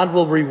 God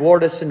will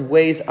reward us in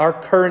ways our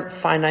current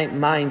finite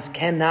minds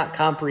cannot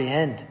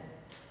comprehend.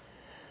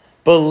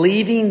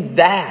 Believing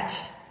that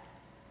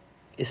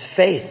is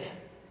faith.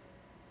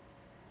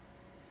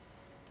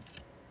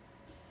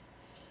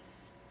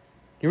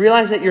 You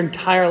realize that your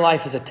entire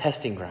life is a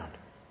testing ground.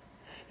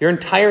 Your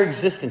entire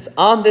existence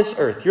on this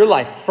earth, your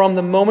life, from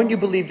the moment you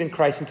believed in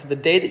Christ until the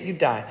day that you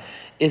die,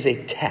 is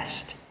a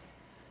test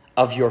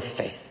of your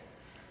faith.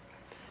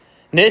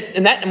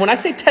 And when I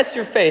say test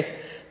your faith,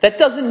 that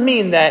doesn't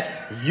mean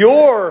that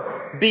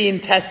you're being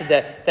tested,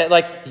 that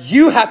like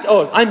you have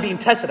to, I'm being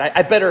tested.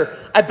 I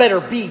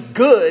better be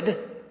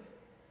good.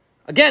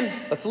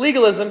 Again, that's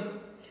legalism.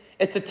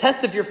 It's a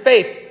test of your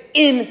faith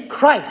in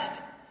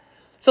Christ.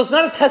 So it's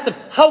not a test of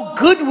how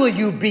good will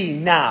you be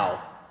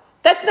now.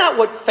 That's not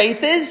what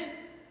faith is.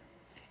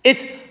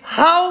 It's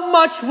how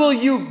much will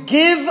you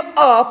give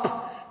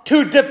up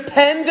to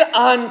depend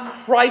on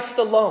Christ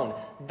alone.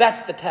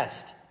 That's the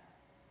test.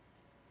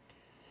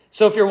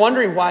 So if you're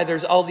wondering why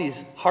there's all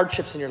these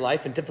hardships in your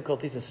life and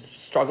difficulties and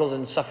struggles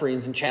and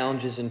sufferings and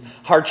challenges and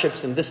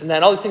hardships and this and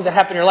that, all these things that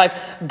happen in your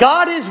life,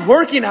 God is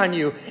working on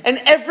you. And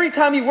every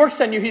time he works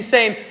on you, he's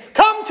saying,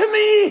 come to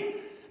me,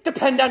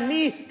 depend on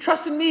me,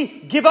 trust in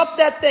me, give up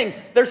that thing.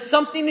 There's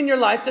something in your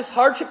life, this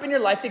hardship in your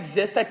life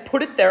exists. I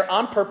put it there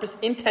on purpose,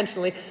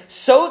 intentionally,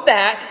 so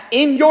that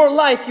in your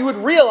life you would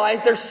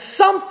realize there's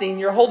something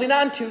you're holding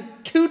on to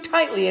too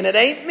tightly and it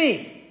ain't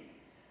me.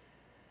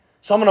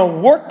 So I'm going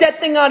to work that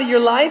thing out of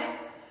your life,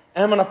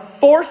 and I'm going to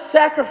force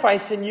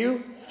sacrifice in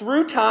you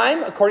through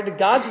time, according to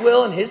God's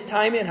will and his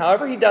timing, and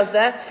however he does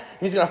that. And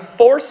he's going to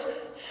force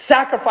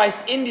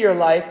sacrifice into your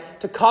life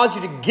to cause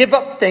you to give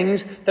up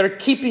things that are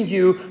keeping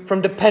you from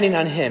depending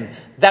on him.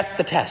 That's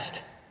the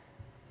test.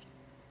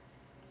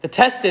 The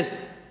test is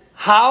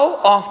how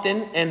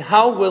often and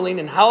how willing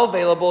and how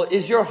available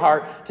is your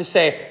heart to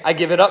say, I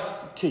give it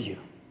up to you.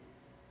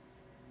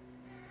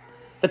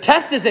 The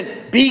test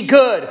isn't be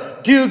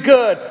good, do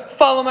good,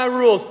 follow my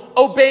rules,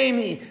 obey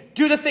me,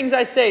 do the things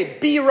I say,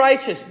 be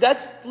righteous.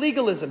 That's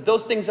legalism.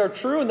 Those things are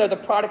true, and they're the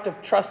product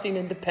of trusting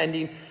and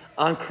depending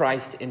on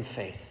Christ in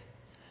faith.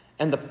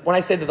 And when I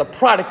say they're the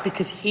product,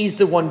 because he's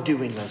the one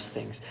doing those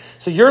things.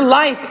 So your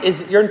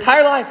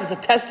entire life is a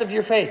test of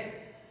your faith.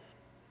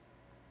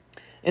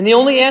 And the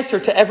only answer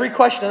to every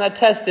question on that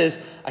test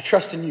is, I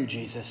trust in you,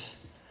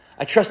 Jesus.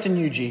 I trust in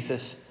you,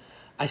 Jesus.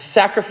 I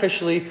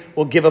sacrificially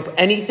will give up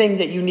anything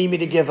that you need me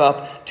to give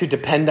up to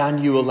depend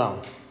on you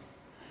alone.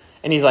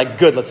 And he's like,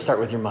 good, let's start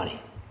with your money.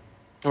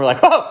 And we're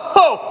like,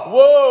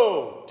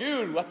 whoa,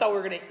 dude, I thought we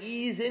were going to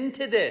ease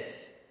into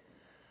this.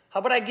 How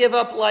about I give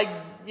up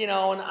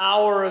an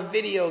hour of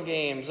video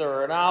games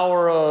or an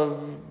hour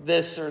of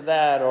this or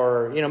that,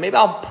 or, maybe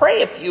I'll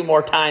pray a few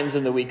more times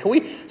in the week. Can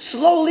we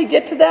slowly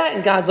get to that?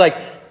 And God's like,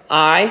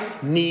 I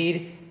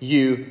need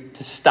you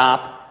to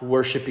stop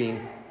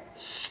worshiping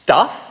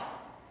stuff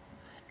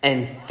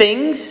and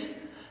things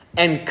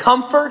and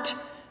comfort,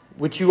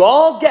 which you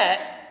all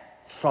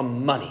get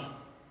from money.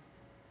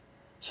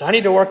 So I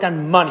need to work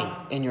on money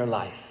in your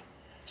life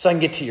so I can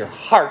get to your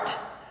heart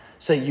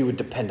so that you would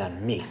depend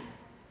on me.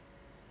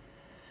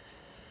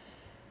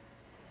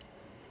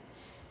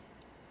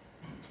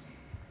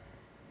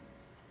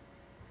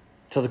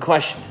 So the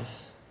question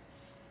is,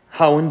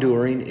 how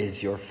enduring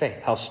is your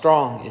faith? How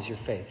strong is your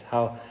faith?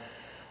 How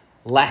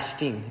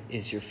lasting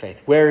is your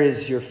faith? Where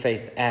is your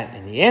faith at?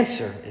 And the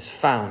answer is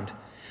found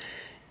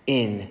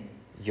in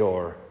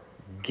your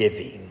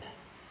giving.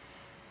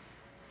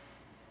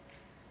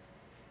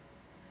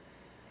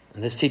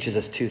 And this teaches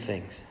us two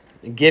things.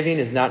 Giving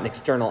is not an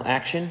external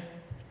action.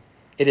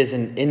 It is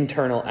an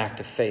internal act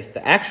of faith.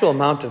 The actual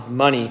amount of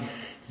money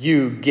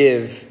you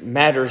give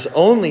matters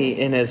only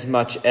in as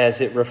much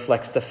as it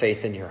reflects the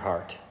faith in your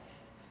heart.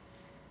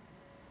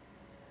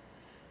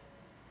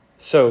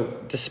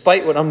 So,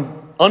 despite what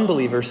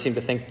unbelievers seem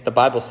to think the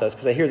Bible says,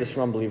 because I hear this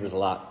from unbelievers a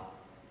lot,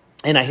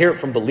 and I hear it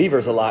from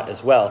believers a lot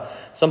as well.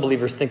 Some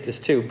believers think this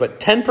too, but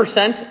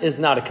 10% is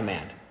not a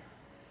command.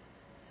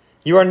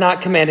 You are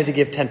not commanded to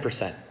give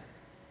 10%.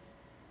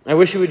 I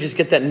wish we would just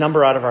get that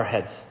number out of our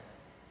heads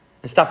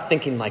and stop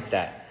thinking like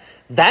that.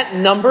 That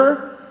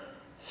number,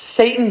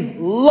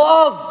 Satan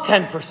loves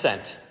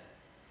 10%.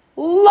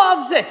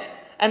 Loves it.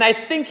 And I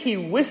think he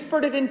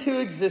whispered it into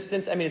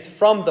existence. I mean, it's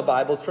from the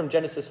Bible. It's from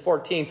Genesis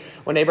 14,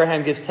 when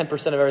Abraham gives 10%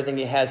 of everything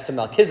he has to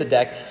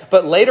Melchizedek.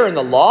 But later in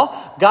the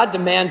law, God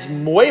demands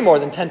way more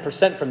than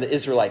 10% from the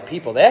Israelite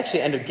people. They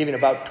actually end up giving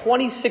about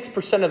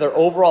 26% of their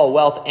overall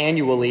wealth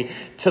annually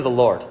to the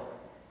Lord.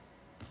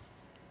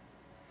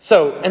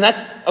 So, and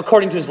that's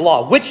according to his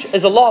law, which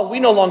is a law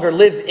we no longer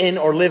live in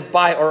or live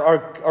by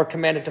or are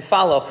commanded to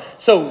follow.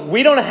 So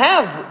we don't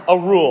have a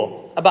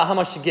rule about how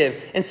much to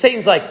give. And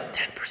Satan's like,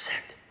 10%.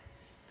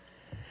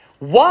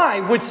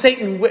 Why would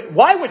Satan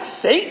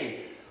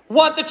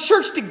want the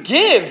church to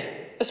give,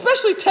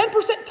 especially 10%?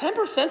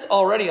 10%'s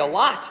already a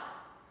lot.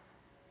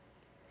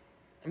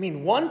 I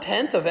mean,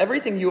 1/10 of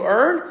everything you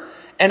earn.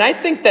 And I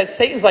think that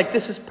Satan's like,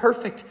 this is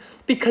perfect,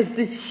 because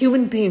these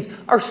human beings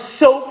are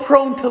so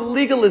prone to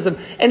legalism.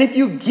 And if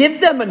you give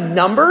them a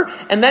number,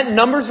 and that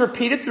number's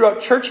repeated throughout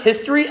church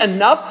history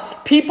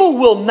enough, people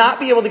will not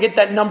be able to get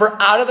that number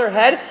out of their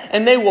head,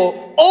 and they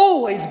will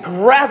always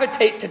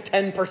gravitate to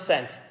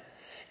 10%.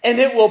 And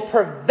it will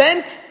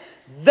prevent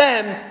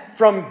them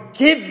from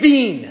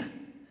giving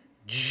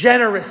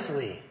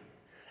generously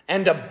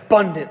and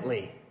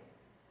abundantly.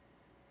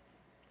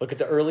 Look at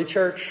the early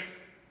church.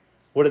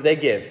 What did they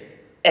give?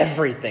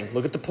 Everything.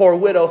 Look at the poor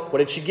widow. What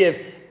did she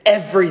give?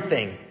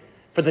 Everything.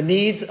 for the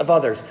needs of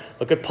others.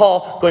 Look at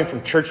Paul going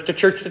from church to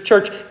church to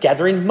church,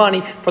 gathering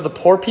money for the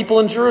poor people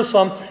in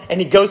Jerusalem. And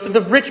he goes to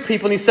the rich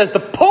people and he says, the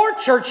poor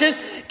churches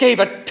gave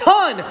a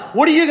ton.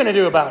 What are you going to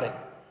do about it?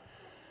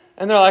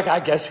 And they're like, I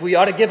guess we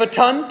ought to give a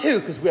ton too,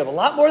 because we have a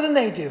lot more than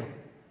they do.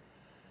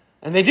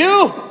 And they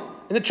do.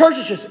 And the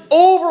churches just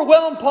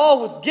overwhelm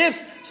Paul with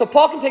gifts so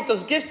Paul can take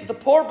those gifts to the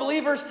poor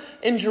believers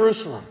in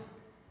Jerusalem.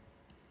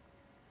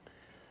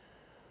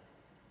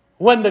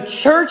 When the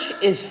church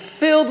is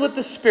filled with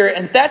the Spirit,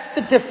 and that's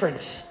the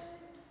difference.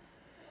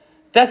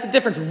 That's the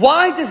difference.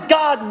 Why does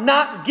God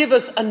not give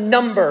us a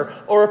number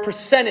or a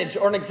percentage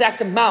or an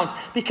exact amount?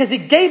 Because He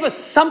gave us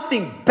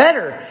something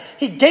better.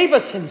 He gave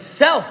us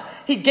Himself.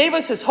 He gave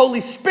us His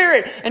Holy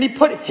Spirit, and He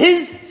put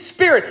His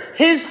Spirit,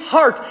 His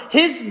heart,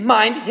 His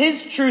mind,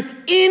 His truth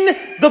in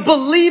the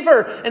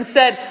believer and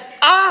said,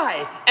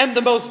 I am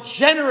the most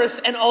generous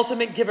and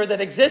ultimate giver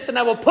that exists, and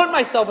I will put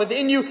myself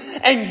within you,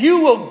 and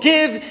you will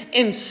give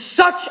in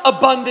such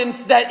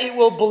abundance that it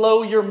will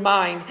blow your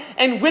mind.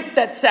 And with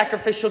that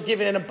sacrificial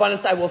giving in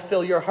abundance, I will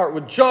fill your heart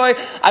with joy.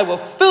 I will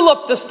fill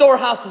up the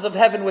storehouses of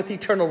heaven with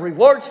eternal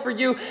rewards for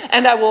you,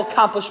 and I will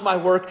accomplish my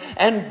work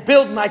and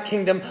build my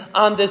kingdom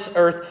on this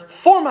earth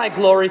for my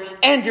glory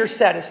and your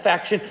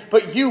satisfaction.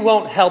 But you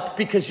won't help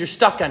because you're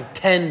stuck on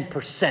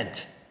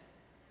 10%.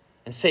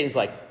 And Satan's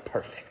like,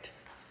 perfect.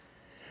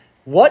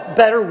 What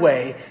better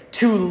way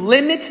to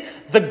limit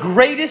the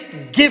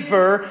greatest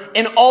giver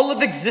in all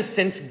of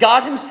existence,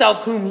 God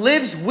Himself, whom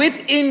lives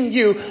within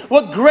you?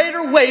 What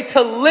greater way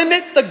to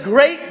limit the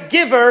great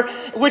giver,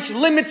 which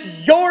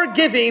limits your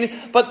giving,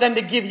 but then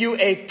to give you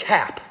a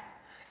cap,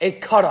 a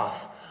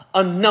cutoff,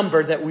 a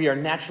number that we are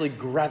naturally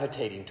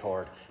gravitating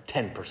toward,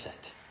 10%.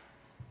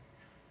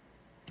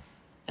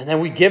 And then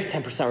we give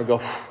 10%, we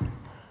go,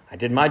 I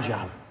did my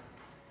job.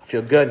 I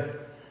feel good.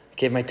 I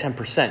gave my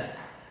 10%.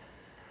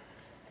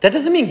 That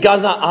doesn't mean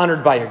God's not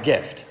honored by your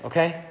gift,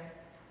 okay?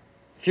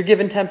 If you're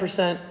giving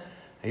 10%,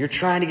 or you're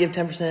trying to give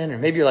 10%, or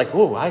maybe you're like,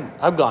 whoa,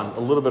 I've gone a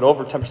little bit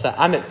over 10%.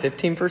 I'm at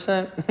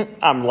 15%.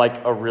 I'm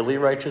like a really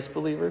righteous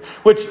believer.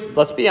 Which,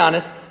 let's be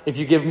honest, if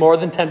you give more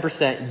than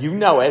 10%, you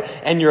know it,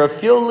 and you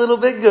feel a little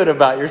bit good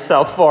about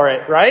yourself for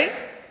it, right?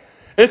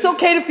 It's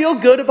okay to feel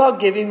good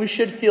about giving. We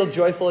should feel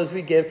joyful as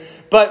we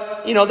give.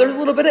 But, there's a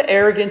little bit of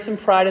arrogance and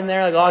pride in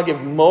there. Like, I'll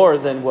give more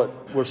than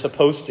what we're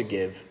supposed to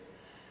give.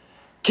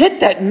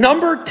 Get that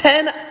number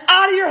 10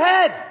 out of your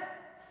head.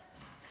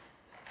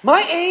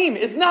 My aim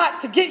is not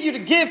to get you to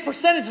give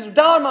percentages or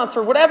dollar amounts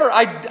or whatever.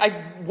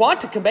 I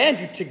want to command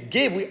you to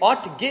give. We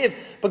ought to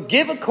give. But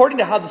give according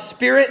to how the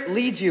Spirit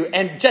leads you.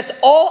 And that's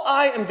all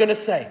I am going to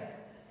say.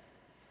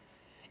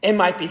 It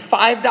might be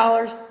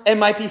 $5. It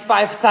might be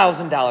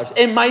 $5,000.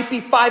 It might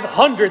be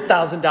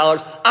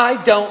 $500,000. I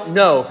don't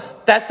know.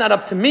 That's not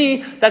up to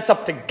me. That's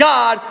up to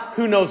God,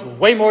 who knows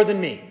way more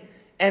than me.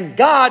 And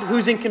God,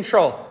 who's in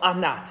control. I'm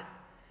not.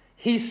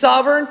 He's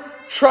sovereign.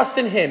 Trust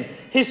in Him.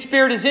 His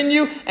Spirit is in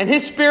you, and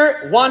His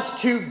Spirit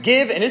wants to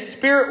give, and His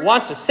Spirit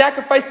wants to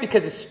sacrifice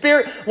because His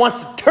Spirit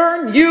wants to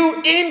turn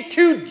you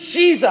into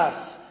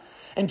Jesus.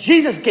 And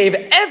Jesus gave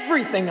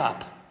everything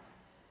up.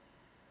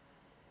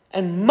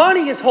 And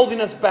money is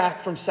holding us back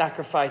from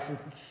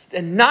sacrifice,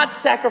 and not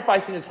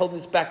sacrificing is holding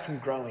us back from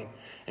growing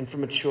and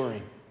from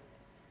maturing.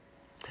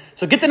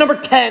 So get the number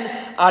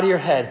 10 out of your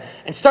head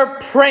and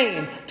start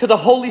praying to the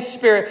Holy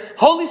Spirit.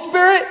 Holy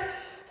Spirit,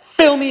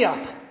 fill me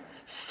up.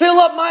 Fill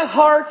up my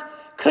heart,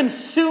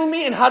 consume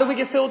me. And how do we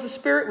get filled with the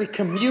Spirit? We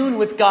commune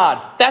with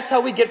God. That's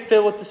how we get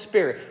filled with the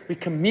Spirit. We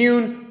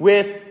commune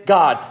with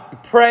God. We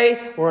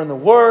pray, we're in the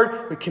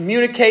Word, we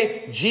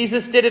communicate.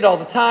 Jesus did it all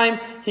the time.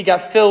 He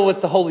got filled with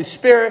the Holy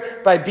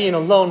Spirit by being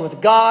alone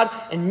with God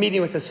and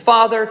meeting with His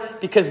Father,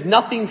 because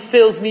nothing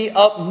fills me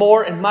up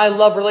more in my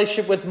love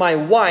relationship with my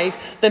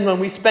wife than when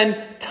we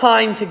spend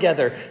time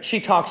together. She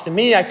talks to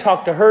me, I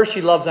talk to her, she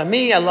loves on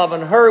me, I love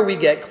on her, we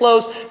get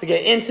close, we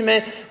get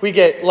intimate, we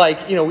get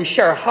we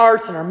share our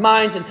hearts and our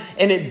minds,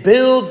 and it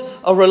builds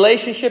a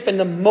relationship. And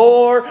the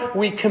more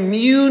we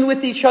commune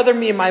with each other,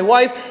 me and my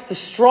wife, the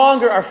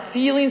stronger our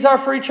feelings are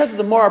for each other,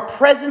 the more our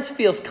presence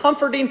feels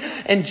comforting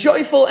and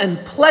joyful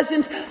and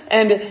pleasant,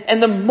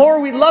 and the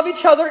more we love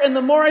each other, and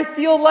the more I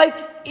feel like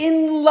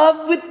in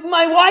love with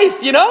my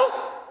wife,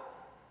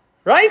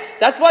 Right?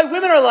 That's why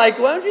women are like,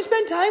 why don't you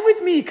spend time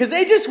with me? Because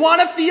they just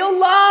want to feel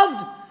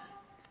loved.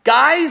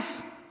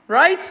 Guys,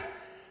 right?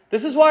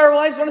 This is why our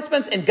wives want to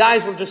spend... And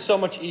guys, we're just so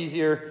much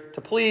easier to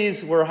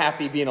please. We're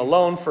happy being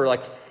alone for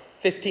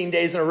 15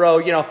 days in a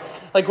row.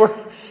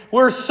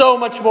 We're so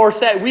much more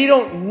sad. We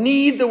don't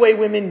need the way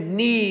women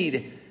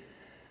need.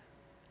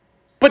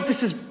 But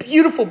this is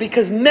beautiful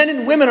because men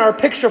and women are a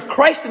picture of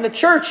Christ in the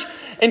church.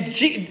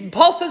 And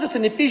Paul says this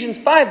in Ephesians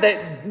 5,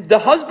 that the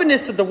husband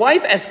is to the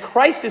wife as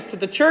Christ is to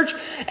the church.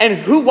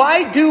 And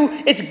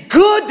it's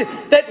good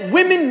that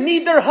women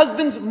need their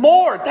husbands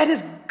more. That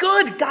is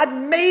good. God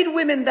made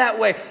women that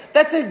way.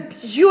 That's a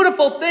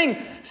beautiful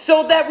thing.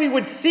 So that we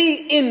would see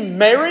in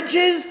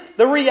marriages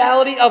the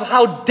reality of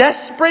how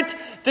desperate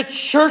the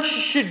church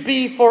should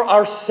be for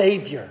our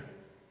Savior.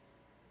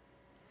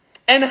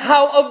 And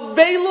how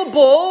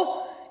available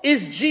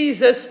is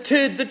Jesus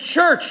to the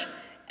church,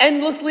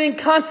 endlessly and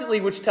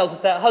constantly, which tells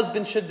us that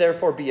husbands should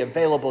therefore be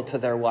available to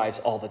their wives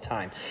all the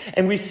time.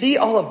 And we see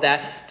all of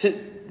that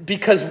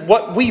because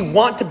what we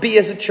want to be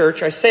as a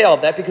church, I say all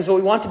of that because what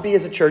we want to be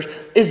as a church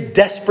is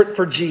desperate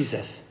for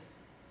Jesus.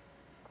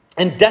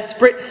 And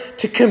desperate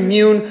to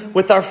commune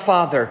with our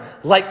Father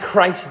like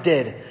Christ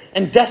did.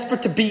 And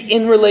desperate to be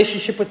in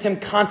relationship with Him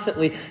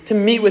constantly, to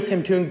meet with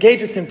Him, to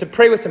engage with Him, to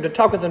pray with Him, to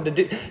talk with Him,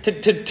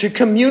 to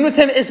commune with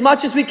Him as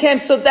much as we can,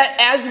 so that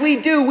as we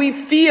do, we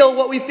feel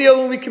what we feel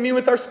when we commune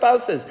with our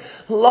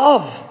spouses.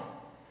 Love.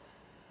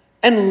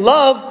 And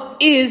love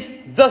is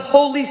the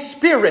Holy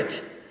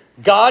Spirit.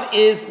 God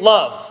is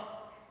love.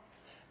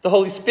 The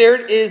Holy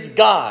Spirit is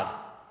God.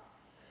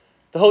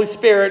 The Holy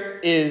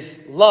Spirit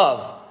is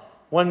love.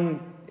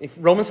 If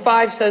Romans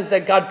 5 says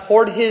that God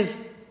poured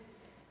His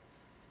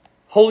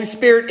Holy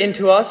Spirit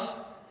into us,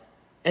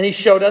 and He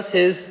showed us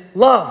His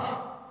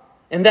love.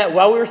 And that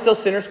while we were still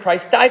sinners,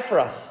 Christ died for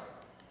us.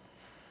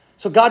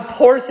 So God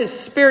pours His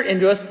Spirit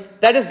into us.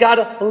 That is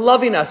God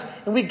loving us.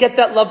 And we get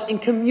that love in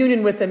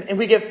communion with Him. And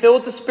we get filled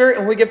with the Spirit.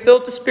 And when we get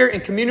filled with the Spirit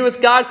in communion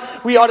with God,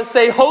 we ought to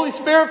say, Holy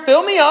Spirit,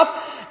 fill me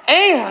up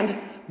and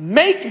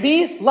make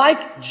me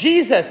like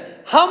Jesus.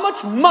 How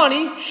much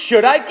money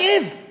should I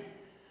give?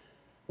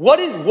 What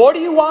do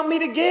you want me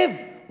to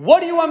give?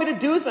 What do you want me to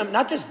do with them?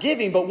 Not just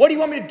giving, but what do you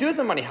want me to do with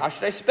my money? How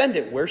should I spend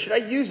it? Where should I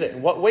use it?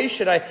 In what way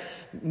should I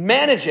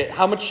manage it?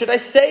 How much should I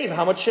save?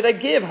 How much should I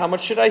give? How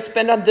much should I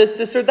spend on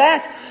this, or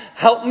that?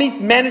 Help me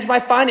manage my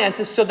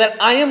finances so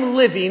that I am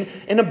living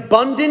an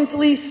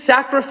abundantly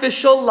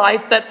sacrificial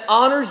life that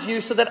honors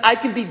you, so that I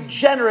can be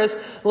generous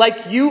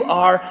like you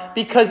are.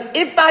 Because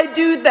if I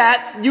do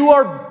that, you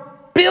are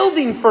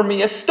building for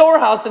me a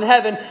storehouse in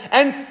heaven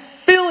and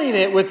filling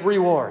it with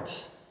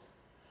rewards.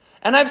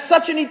 And I have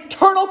such an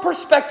eternal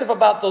perspective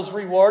about those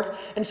rewards,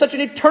 and such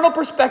an eternal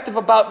perspective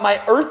about my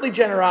earthly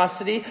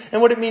generosity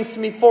and what it means to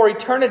me for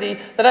eternity,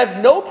 that I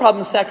have no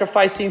problem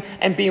sacrificing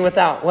and being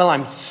without. Well,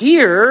 I'm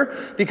here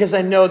because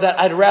I know that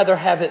I'd rather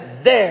have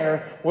it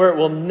there where it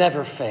will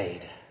never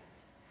fade.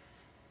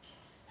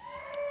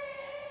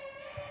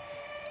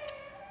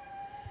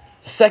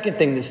 The second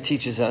thing this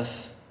teaches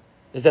us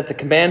is that the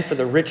command for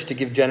the rich to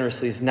give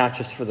generously is not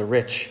just for the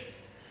rich.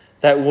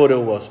 That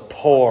widow was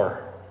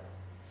poor.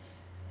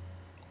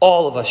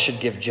 All of us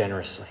should give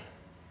generously.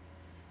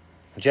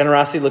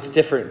 Generosity looks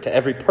different to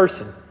every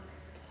person.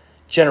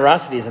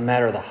 Generosity is a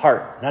matter of the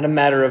heart, not a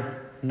matter of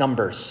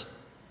numbers.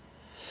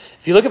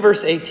 If you look at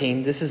verse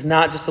 18, this is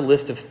not just a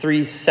list of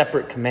 3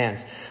 separate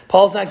commands.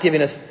 Paul's not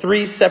giving us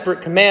 3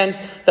 separate commands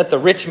that the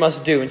rich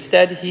must do.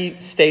 Instead, he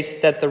states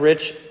that the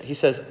rich, he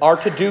says, are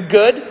to do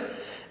good.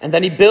 And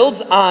then he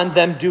builds on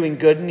them doing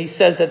good. And he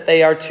says that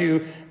they are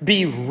to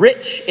be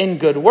rich in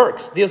good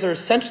works. These are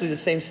essentially the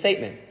same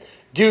statement.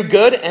 Do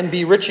good and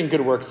be rich in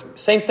good works.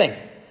 Same thing.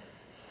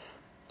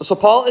 So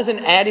Paul isn't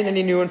adding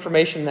any new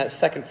information in that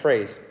second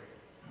phrase.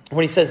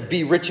 When he says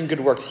be rich in good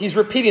works, he's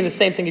repeating the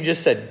same thing he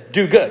just said.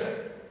 Do good.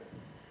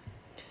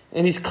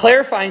 And he's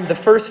clarifying the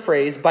first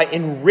phrase by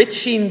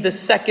enriching the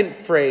second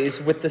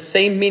phrase with the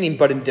same meaning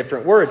but in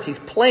different words. He's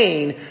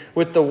playing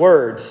with the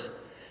words.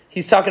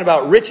 He's talking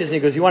about riches and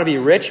he goes, you want to be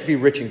rich? Be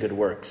rich in good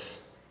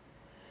works.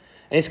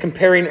 And he's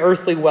comparing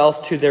earthly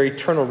wealth to their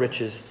eternal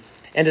riches.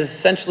 And is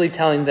essentially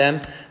telling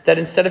them that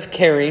instead of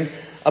caring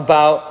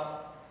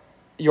about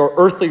your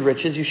earthly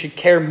riches, you should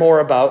care more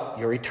about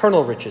your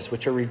eternal riches,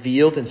 which are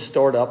revealed and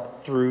stored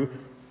up through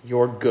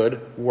your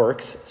good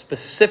works,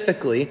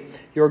 specifically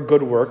your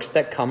good works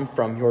that come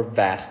from your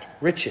vast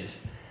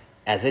riches,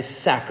 as a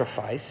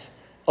sacrifice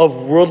of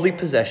worldly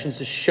possessions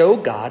to show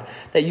God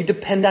that you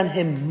depend on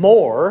Him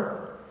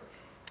more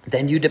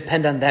than you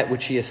depend on that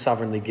which He has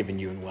sovereignly given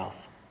you in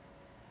wealth.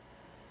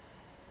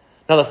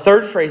 Now, the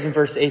third phrase in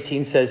verse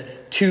 18 says,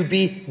 to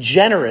be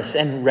generous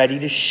and ready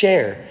to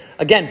share.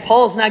 Again,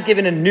 Paul is not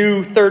given a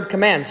new third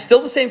command. It's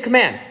still the same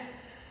command.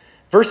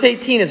 Verse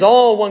 18 is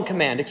all one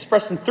command,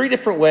 expressed in 3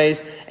 different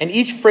ways, and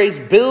each phrase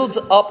builds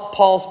up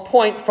Paul's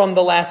point from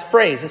the last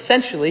phrase.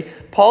 Essentially,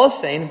 Paul is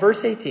saying in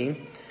verse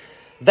 18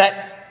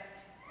 that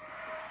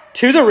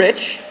to the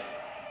rich,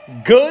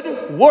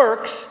 good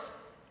works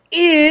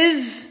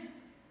is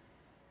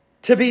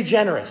to be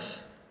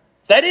generous.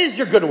 That is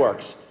your good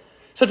works.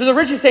 So to the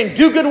rich, he's saying,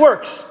 do good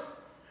works.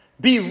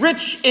 Be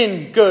rich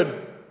in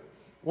good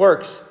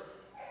works.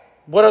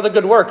 What are the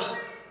good works?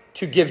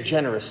 To give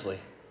generously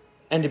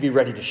and to be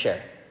ready to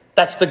share.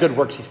 That's the good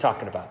works he's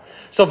talking about.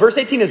 So verse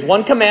 18 is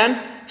one command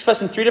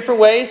expressed in 3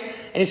 different ways.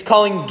 And he's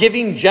calling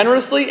giving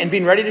generously and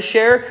being ready to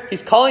share.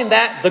 He's calling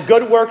that the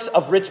good works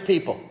of rich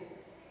people.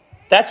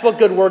 That's what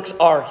good works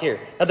are here.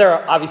 Now there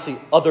are obviously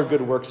other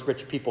good works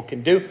rich people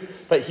can do.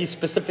 But he's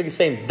specifically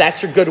saying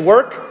that's your good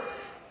work,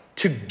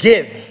 to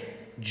give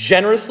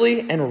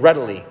generously and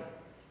readily.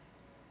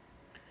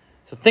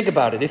 So think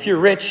about it. If you're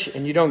rich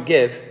and you don't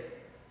give,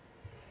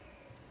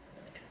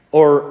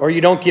 or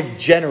you don't give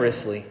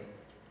generously,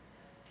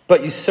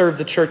 but you serve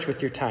the church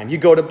with your time. You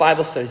go to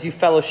Bible studies, you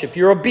fellowship,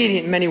 you're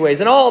obedient in many ways,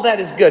 and all that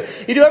is good.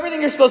 You do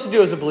everything you're supposed to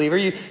do as a believer.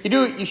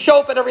 You show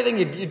up at everything,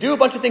 you do a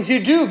bunch of things.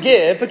 You do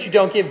give, but you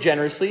don't give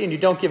generously, and you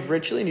don't give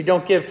richly, and you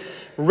don't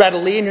give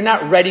readily, and you're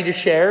not ready to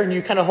share, and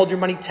you kind of hold your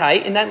money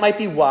tight, and that might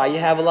be why you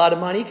have a lot of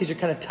money, because you're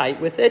kind of tight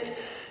with it,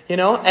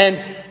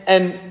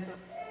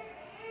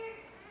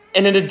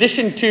 And in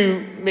addition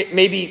to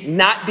maybe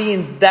not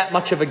being that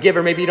much of a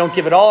giver, maybe you don't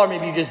give at all, or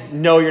maybe you just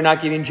know you're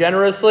not giving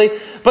generously,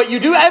 but you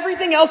do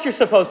everything else you're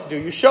supposed to do.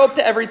 You show up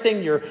to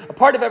everything, you're a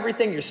part of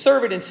everything, you're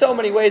served in so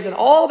many ways, and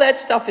all that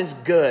stuff is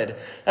good.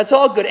 That's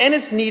all good, and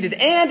it's needed,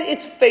 and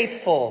it's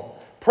faithful.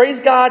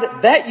 Praise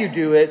God that you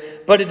do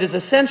it, but it is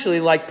essentially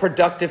like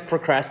productive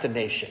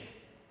procrastination.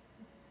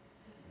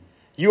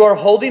 You are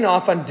holding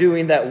off on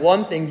doing that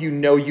one thing you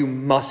know you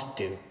must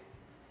do.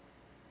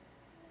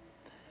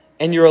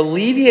 And you're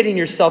alleviating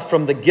yourself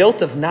from the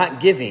guilt of not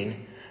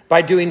giving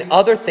by doing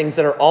other things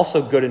that are also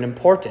good and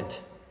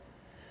important.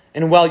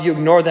 And while you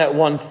ignore that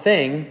one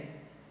thing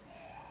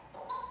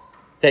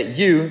that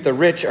you, the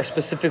rich, are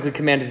specifically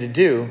commanded to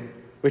do,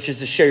 which is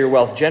to share your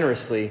wealth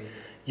generously,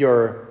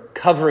 you're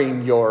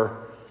covering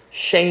your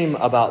shame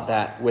about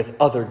that with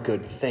other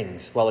good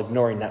things while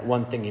ignoring that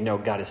one thing you know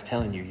God is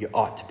telling you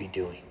ought to be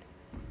doing.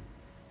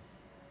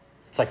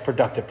 It's like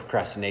productive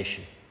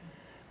procrastination.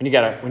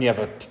 When you have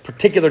a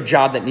particular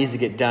job that needs to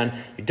get done,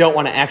 you don't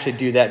want to actually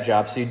do that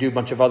job, so you do a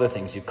bunch of other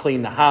things. You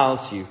clean the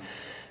house, you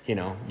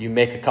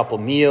make a couple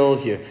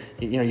meals, you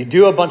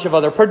do a bunch of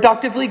other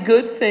productively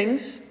good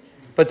things,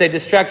 but they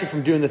distract you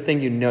from doing the thing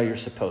you know you're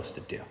supposed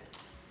to do.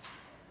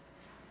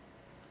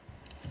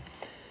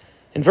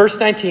 In verse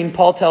 19,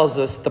 Paul tells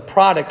us the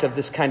product of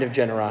this kind of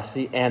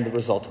generosity and the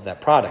result of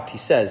that product. He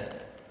says,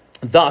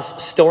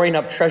 thus, storing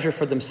up treasure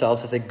for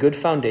themselves as a good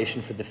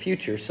foundation for the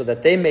future, so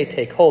that they may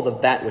take hold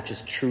of that which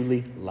is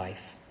truly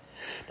life.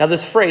 Now,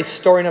 this phrase,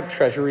 storing up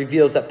treasure,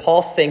 reveals that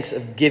Paul thinks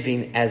of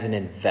giving as an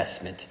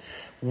investment.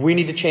 We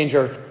need to change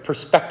our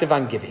perspective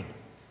on giving.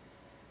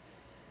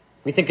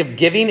 We think of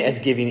giving as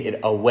giving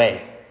it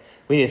away.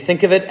 We need to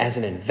think of it as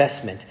an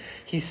investment.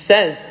 He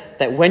says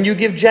that when you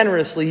give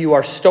generously, you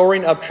are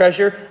storing up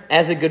treasure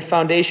as a good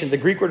foundation. The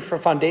Greek word for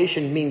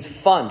foundation means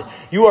fund.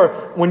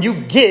 When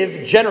you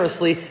give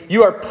generously,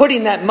 you are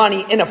putting that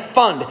money in a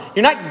fund.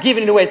 You're not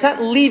giving it away. It's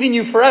not leaving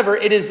you forever.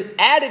 It is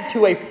added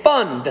to a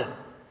fund,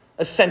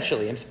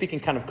 essentially. I'm speaking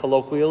kind of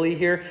colloquially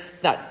here.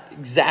 Not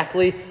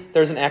exactly.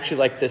 There isn't actually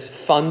like this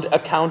fund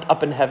account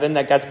up in heaven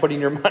that God's putting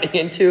your money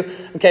into.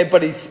 Okay,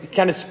 but he's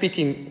kind of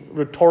speaking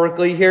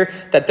rhetorically here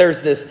that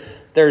there's this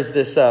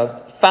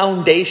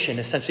foundation,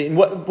 essentially. And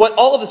what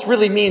all of this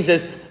really means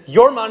is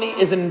your money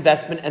is an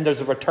investment and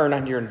there's a return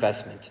on your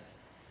investment.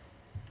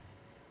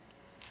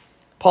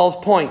 Paul's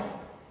point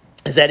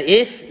is that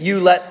if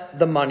you let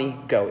the money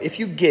go, if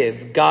you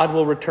give, God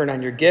will return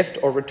on your gift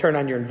or return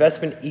on your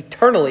investment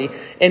eternally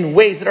in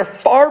ways that are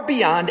far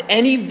beyond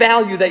any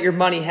value that your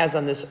money has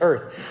on this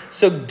earth.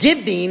 So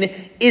giving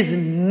is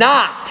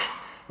not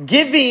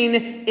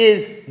giving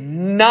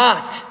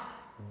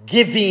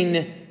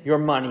your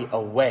money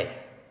away.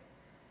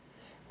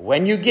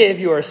 When you give,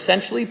 you are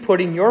essentially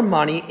putting your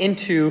money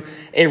into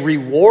a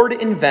reward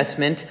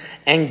investment,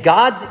 and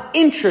God's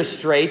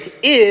interest rate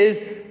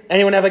is,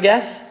 anyone have a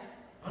guess?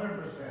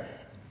 100%.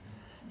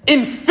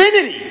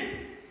 Infinity.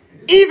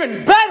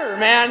 Even better,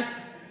 man.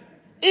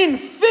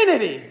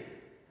 Infinity.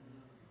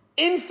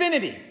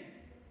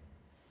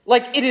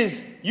 Like it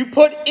is, you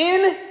put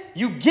in,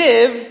 you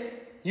give,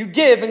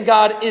 and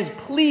God is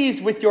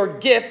pleased with your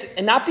gift,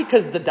 and not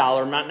because of the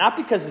dollar amount, not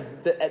because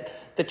of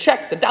the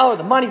check, the dollar,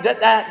 the money,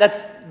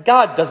 that's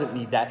God doesn't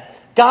need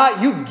that.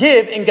 God, you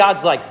give, and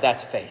God's like,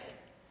 that's faith.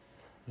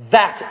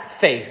 That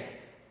faith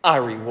I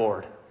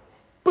reward.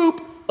 Boop.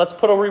 Let's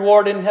put a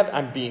reward in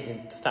heaven.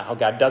 That's not how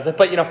God does it,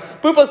 but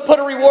boop, let's put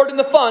a reward in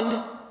the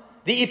fund,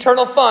 the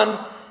eternal fund.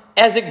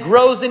 As it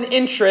grows in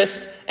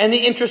interest, and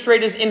the interest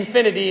rate is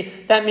infinity,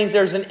 that means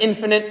there's an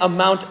infinite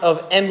amount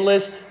of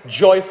endless,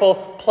 joyful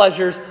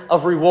pleasures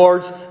of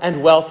rewards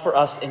and wealth for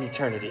us in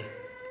eternity.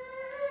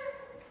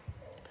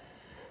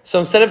 So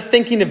instead of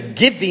thinking of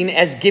giving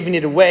as giving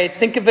it away,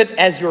 think of it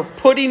as you're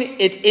putting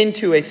it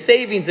into a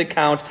savings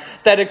account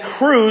that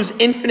accrues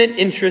infinite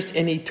interest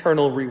in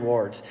eternal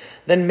rewards.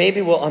 Then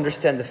maybe we'll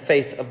understand the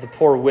faith of the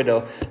poor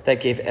widow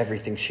that gave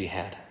everything she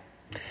had.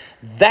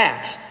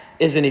 That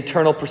is an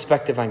eternal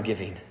perspective on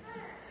giving.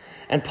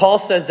 And Paul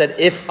says that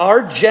if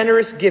our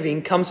generous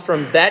giving comes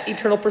from that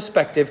eternal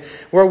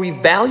perspective, where we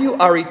value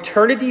our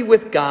eternity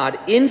with God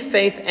in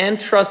faith and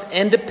trust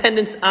and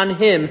dependence on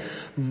Him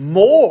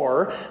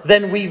more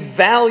than we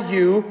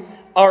value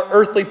our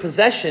earthly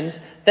possessions,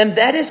 then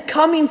that is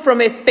coming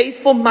from a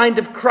faithful mind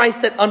of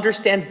Christ that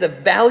understands the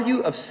value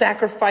of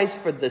sacrifice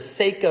for the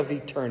sake of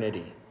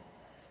eternity.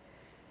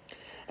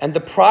 And the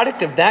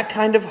product of that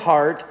kind of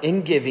heart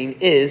in giving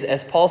is,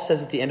 as Paul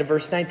says at the end of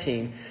verse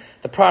 19,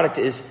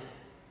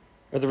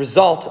 the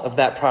result of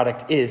that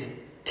product is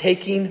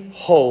taking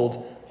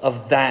hold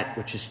of that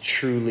which is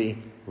truly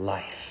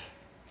life.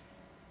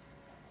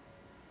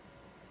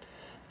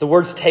 The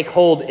words take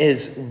hold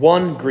is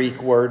one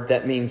Greek word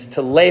that means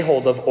to lay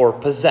hold of or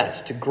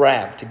possess, to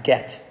grab, to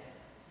get.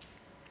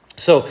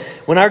 So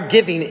when our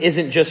giving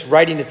isn't just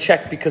writing a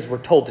check because we're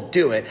told to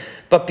do it,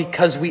 but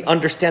because we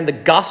understand the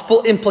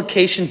gospel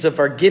implications of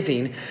our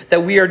giving,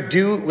 that we are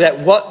doing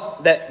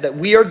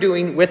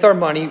with our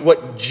money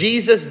what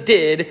Jesus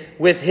did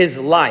with his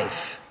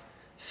life,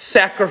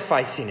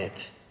 sacrificing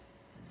it,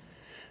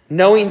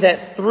 knowing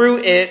that through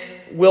it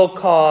will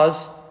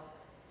cause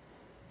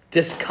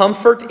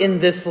discomfort in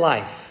this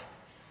life.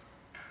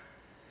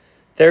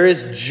 There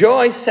is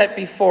joy set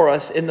before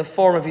us in the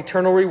form of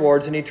eternal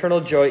rewards and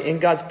eternal joy in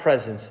God's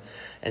presence,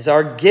 as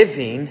our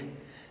giving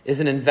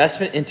is an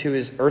investment into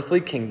his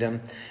earthly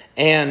kingdom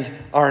and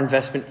our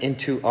investment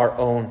into our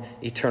own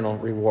eternal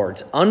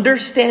rewards.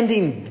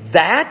 Understanding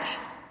that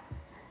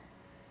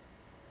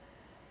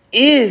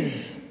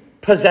is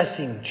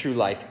possessing true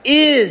life,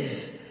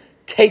 is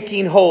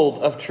taking hold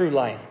of true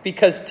life.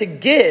 Because to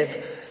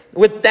give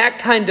with that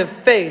kind of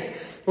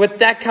faith, with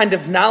that kind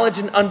of knowledge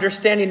and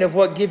understanding of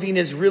what giving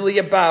is really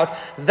about,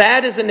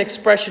 that is an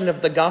expression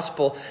of the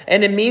gospel.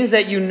 And it means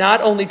that you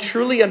not only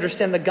truly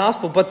understand the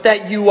gospel, but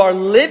that you are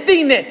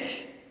living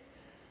it.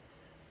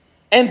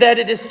 And that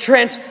it is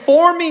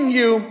transforming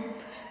you,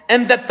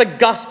 and that the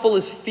gospel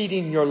is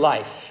feeding your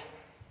life.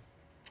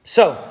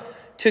 So,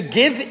 to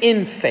give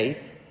in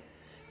faith,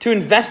 to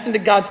invest into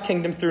God's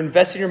kingdom through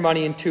investing your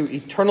money into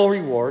eternal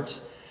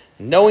rewards,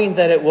 knowing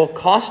that it will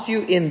cost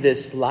you in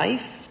this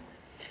life,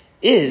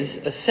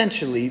 is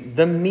essentially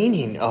the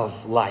meaning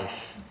of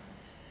life.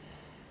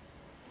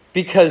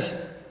 Because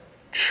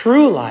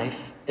true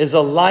life is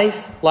a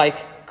life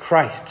like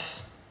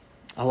Christ's,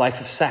 a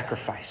life of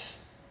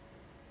sacrifice.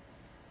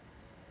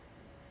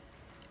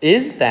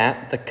 Is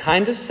that the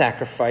kind of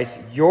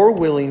sacrifice you're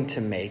willing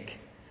to make,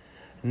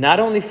 not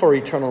only for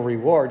eternal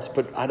rewards,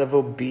 but out of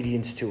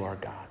obedience to our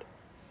God?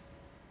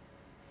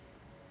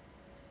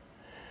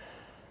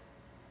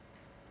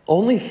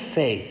 Only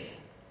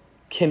faith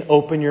can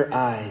open your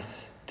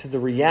eyes to the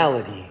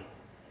reality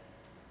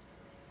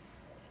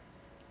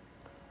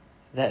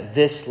that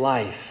this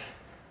life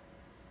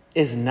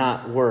is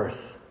not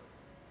worth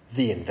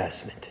the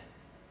investment.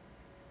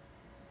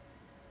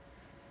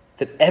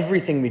 That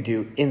everything we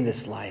do in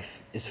this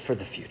life is for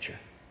the future.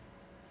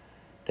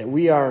 That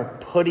we are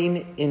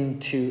putting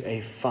into a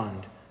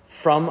fund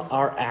from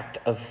our act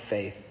of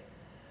faith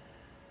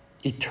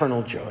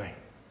eternal joy,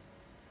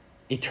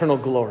 eternal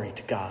glory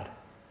to God,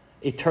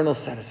 eternal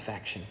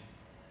satisfaction.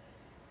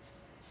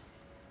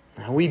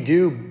 Now, we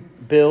do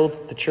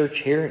build the church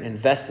here and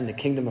invest in the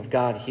kingdom of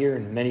God here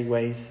in many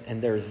ways,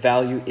 and there is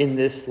value in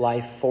this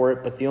life for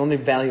it, but the only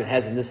value it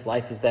has in this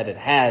life is that it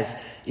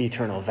has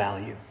eternal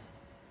value.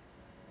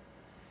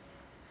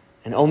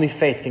 And only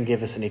faith can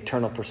give us an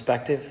eternal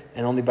perspective,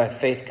 and only by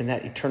faith can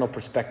that eternal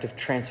perspective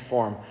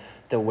transform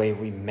the way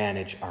we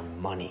manage our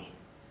money.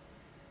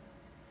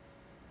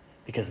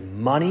 Because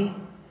money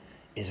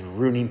is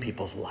ruining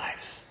people's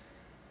lives.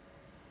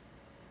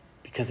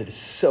 Because it is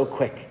so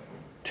quick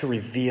to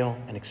reveal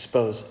and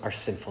expose our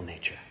sinful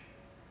nature.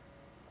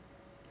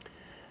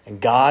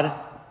 And God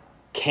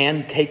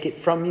can take it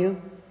from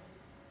you,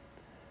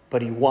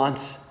 but he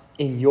wants,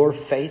 in your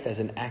faith, as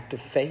an act of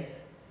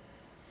faith,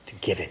 to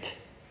give it.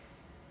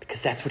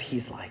 Because that's what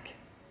he's like.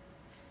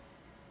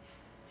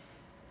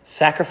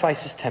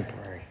 Sacrifice is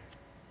temporary.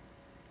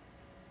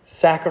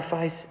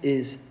 Sacrifice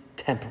is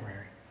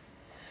temporary.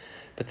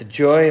 But the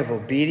joy of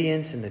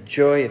obedience and the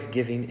joy of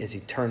giving is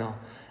eternal.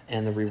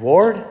 And the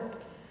reward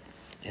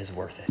is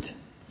worth it.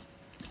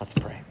 Let's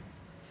pray.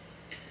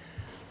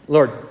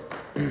 Lord,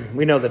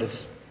 we know that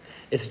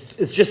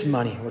it's just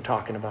money we're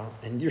talking about,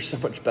 and you're so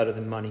much better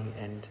than money,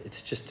 and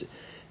it's just,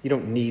 you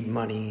don't need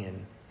money,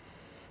 and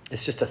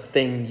it's just a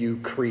thing you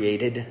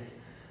created.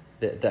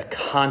 The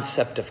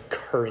concept of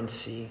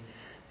currency,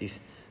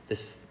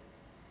 this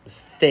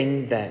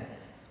thing that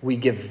we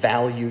give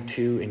value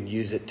to and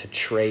use it to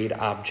trade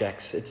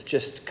objects. It's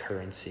just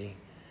currency.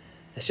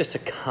 It's just a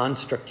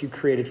construct you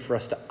created for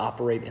us to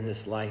operate in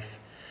this life.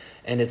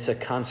 And it's a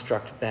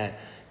construct that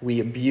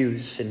we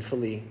abuse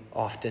sinfully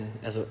often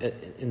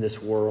in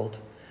this world.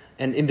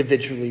 And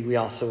individually, we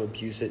also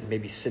abuse it and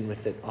maybe sin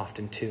with it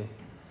often too.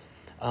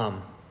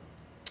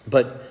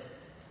 But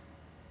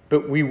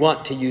we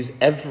want to use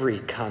every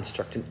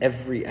construct and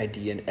every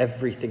idea and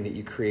everything that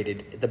you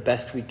created the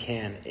best we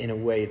can in a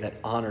way that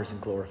honors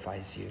and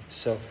glorifies you.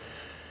 So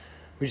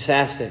we just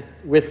ask that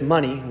with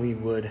money, we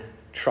would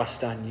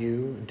trust on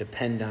you and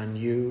depend on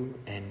you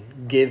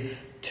and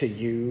give to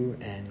you,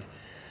 and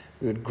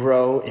we would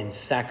grow in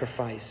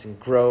sacrifice and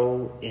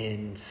grow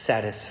in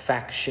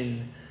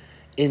satisfaction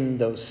in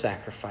those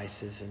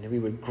sacrifices, and we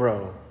would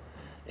grow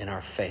in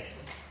our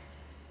faith.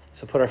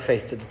 So put our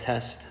faith to the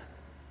test.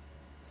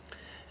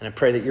 And I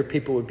pray that your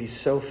people would be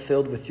so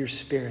filled with your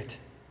Spirit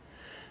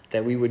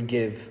that we would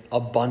give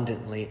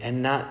abundantly,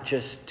 and not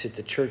just to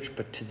the church,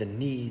 but to the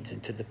needs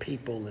and to the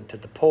people and to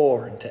the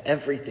poor and to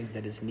everything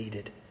that is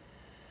needed.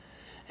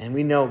 And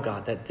we know,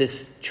 God, that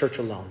this church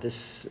alone,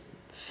 this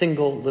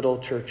single little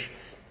church,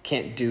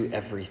 can't do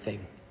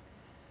everything.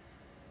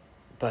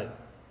 but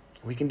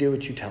we can do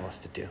what you tell us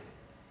to do.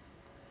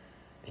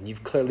 And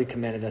you've clearly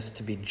commanded us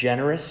to be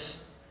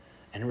generous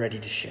and ready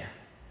to share.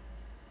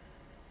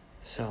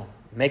 So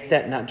make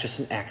that not just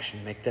an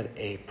action, make that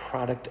a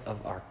product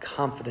of our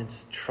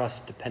confidence,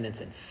 trust,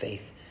 dependence, and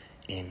faith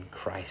in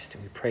Christ.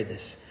 And we pray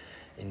this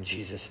in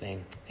Jesus'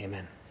 name.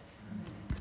 Amen.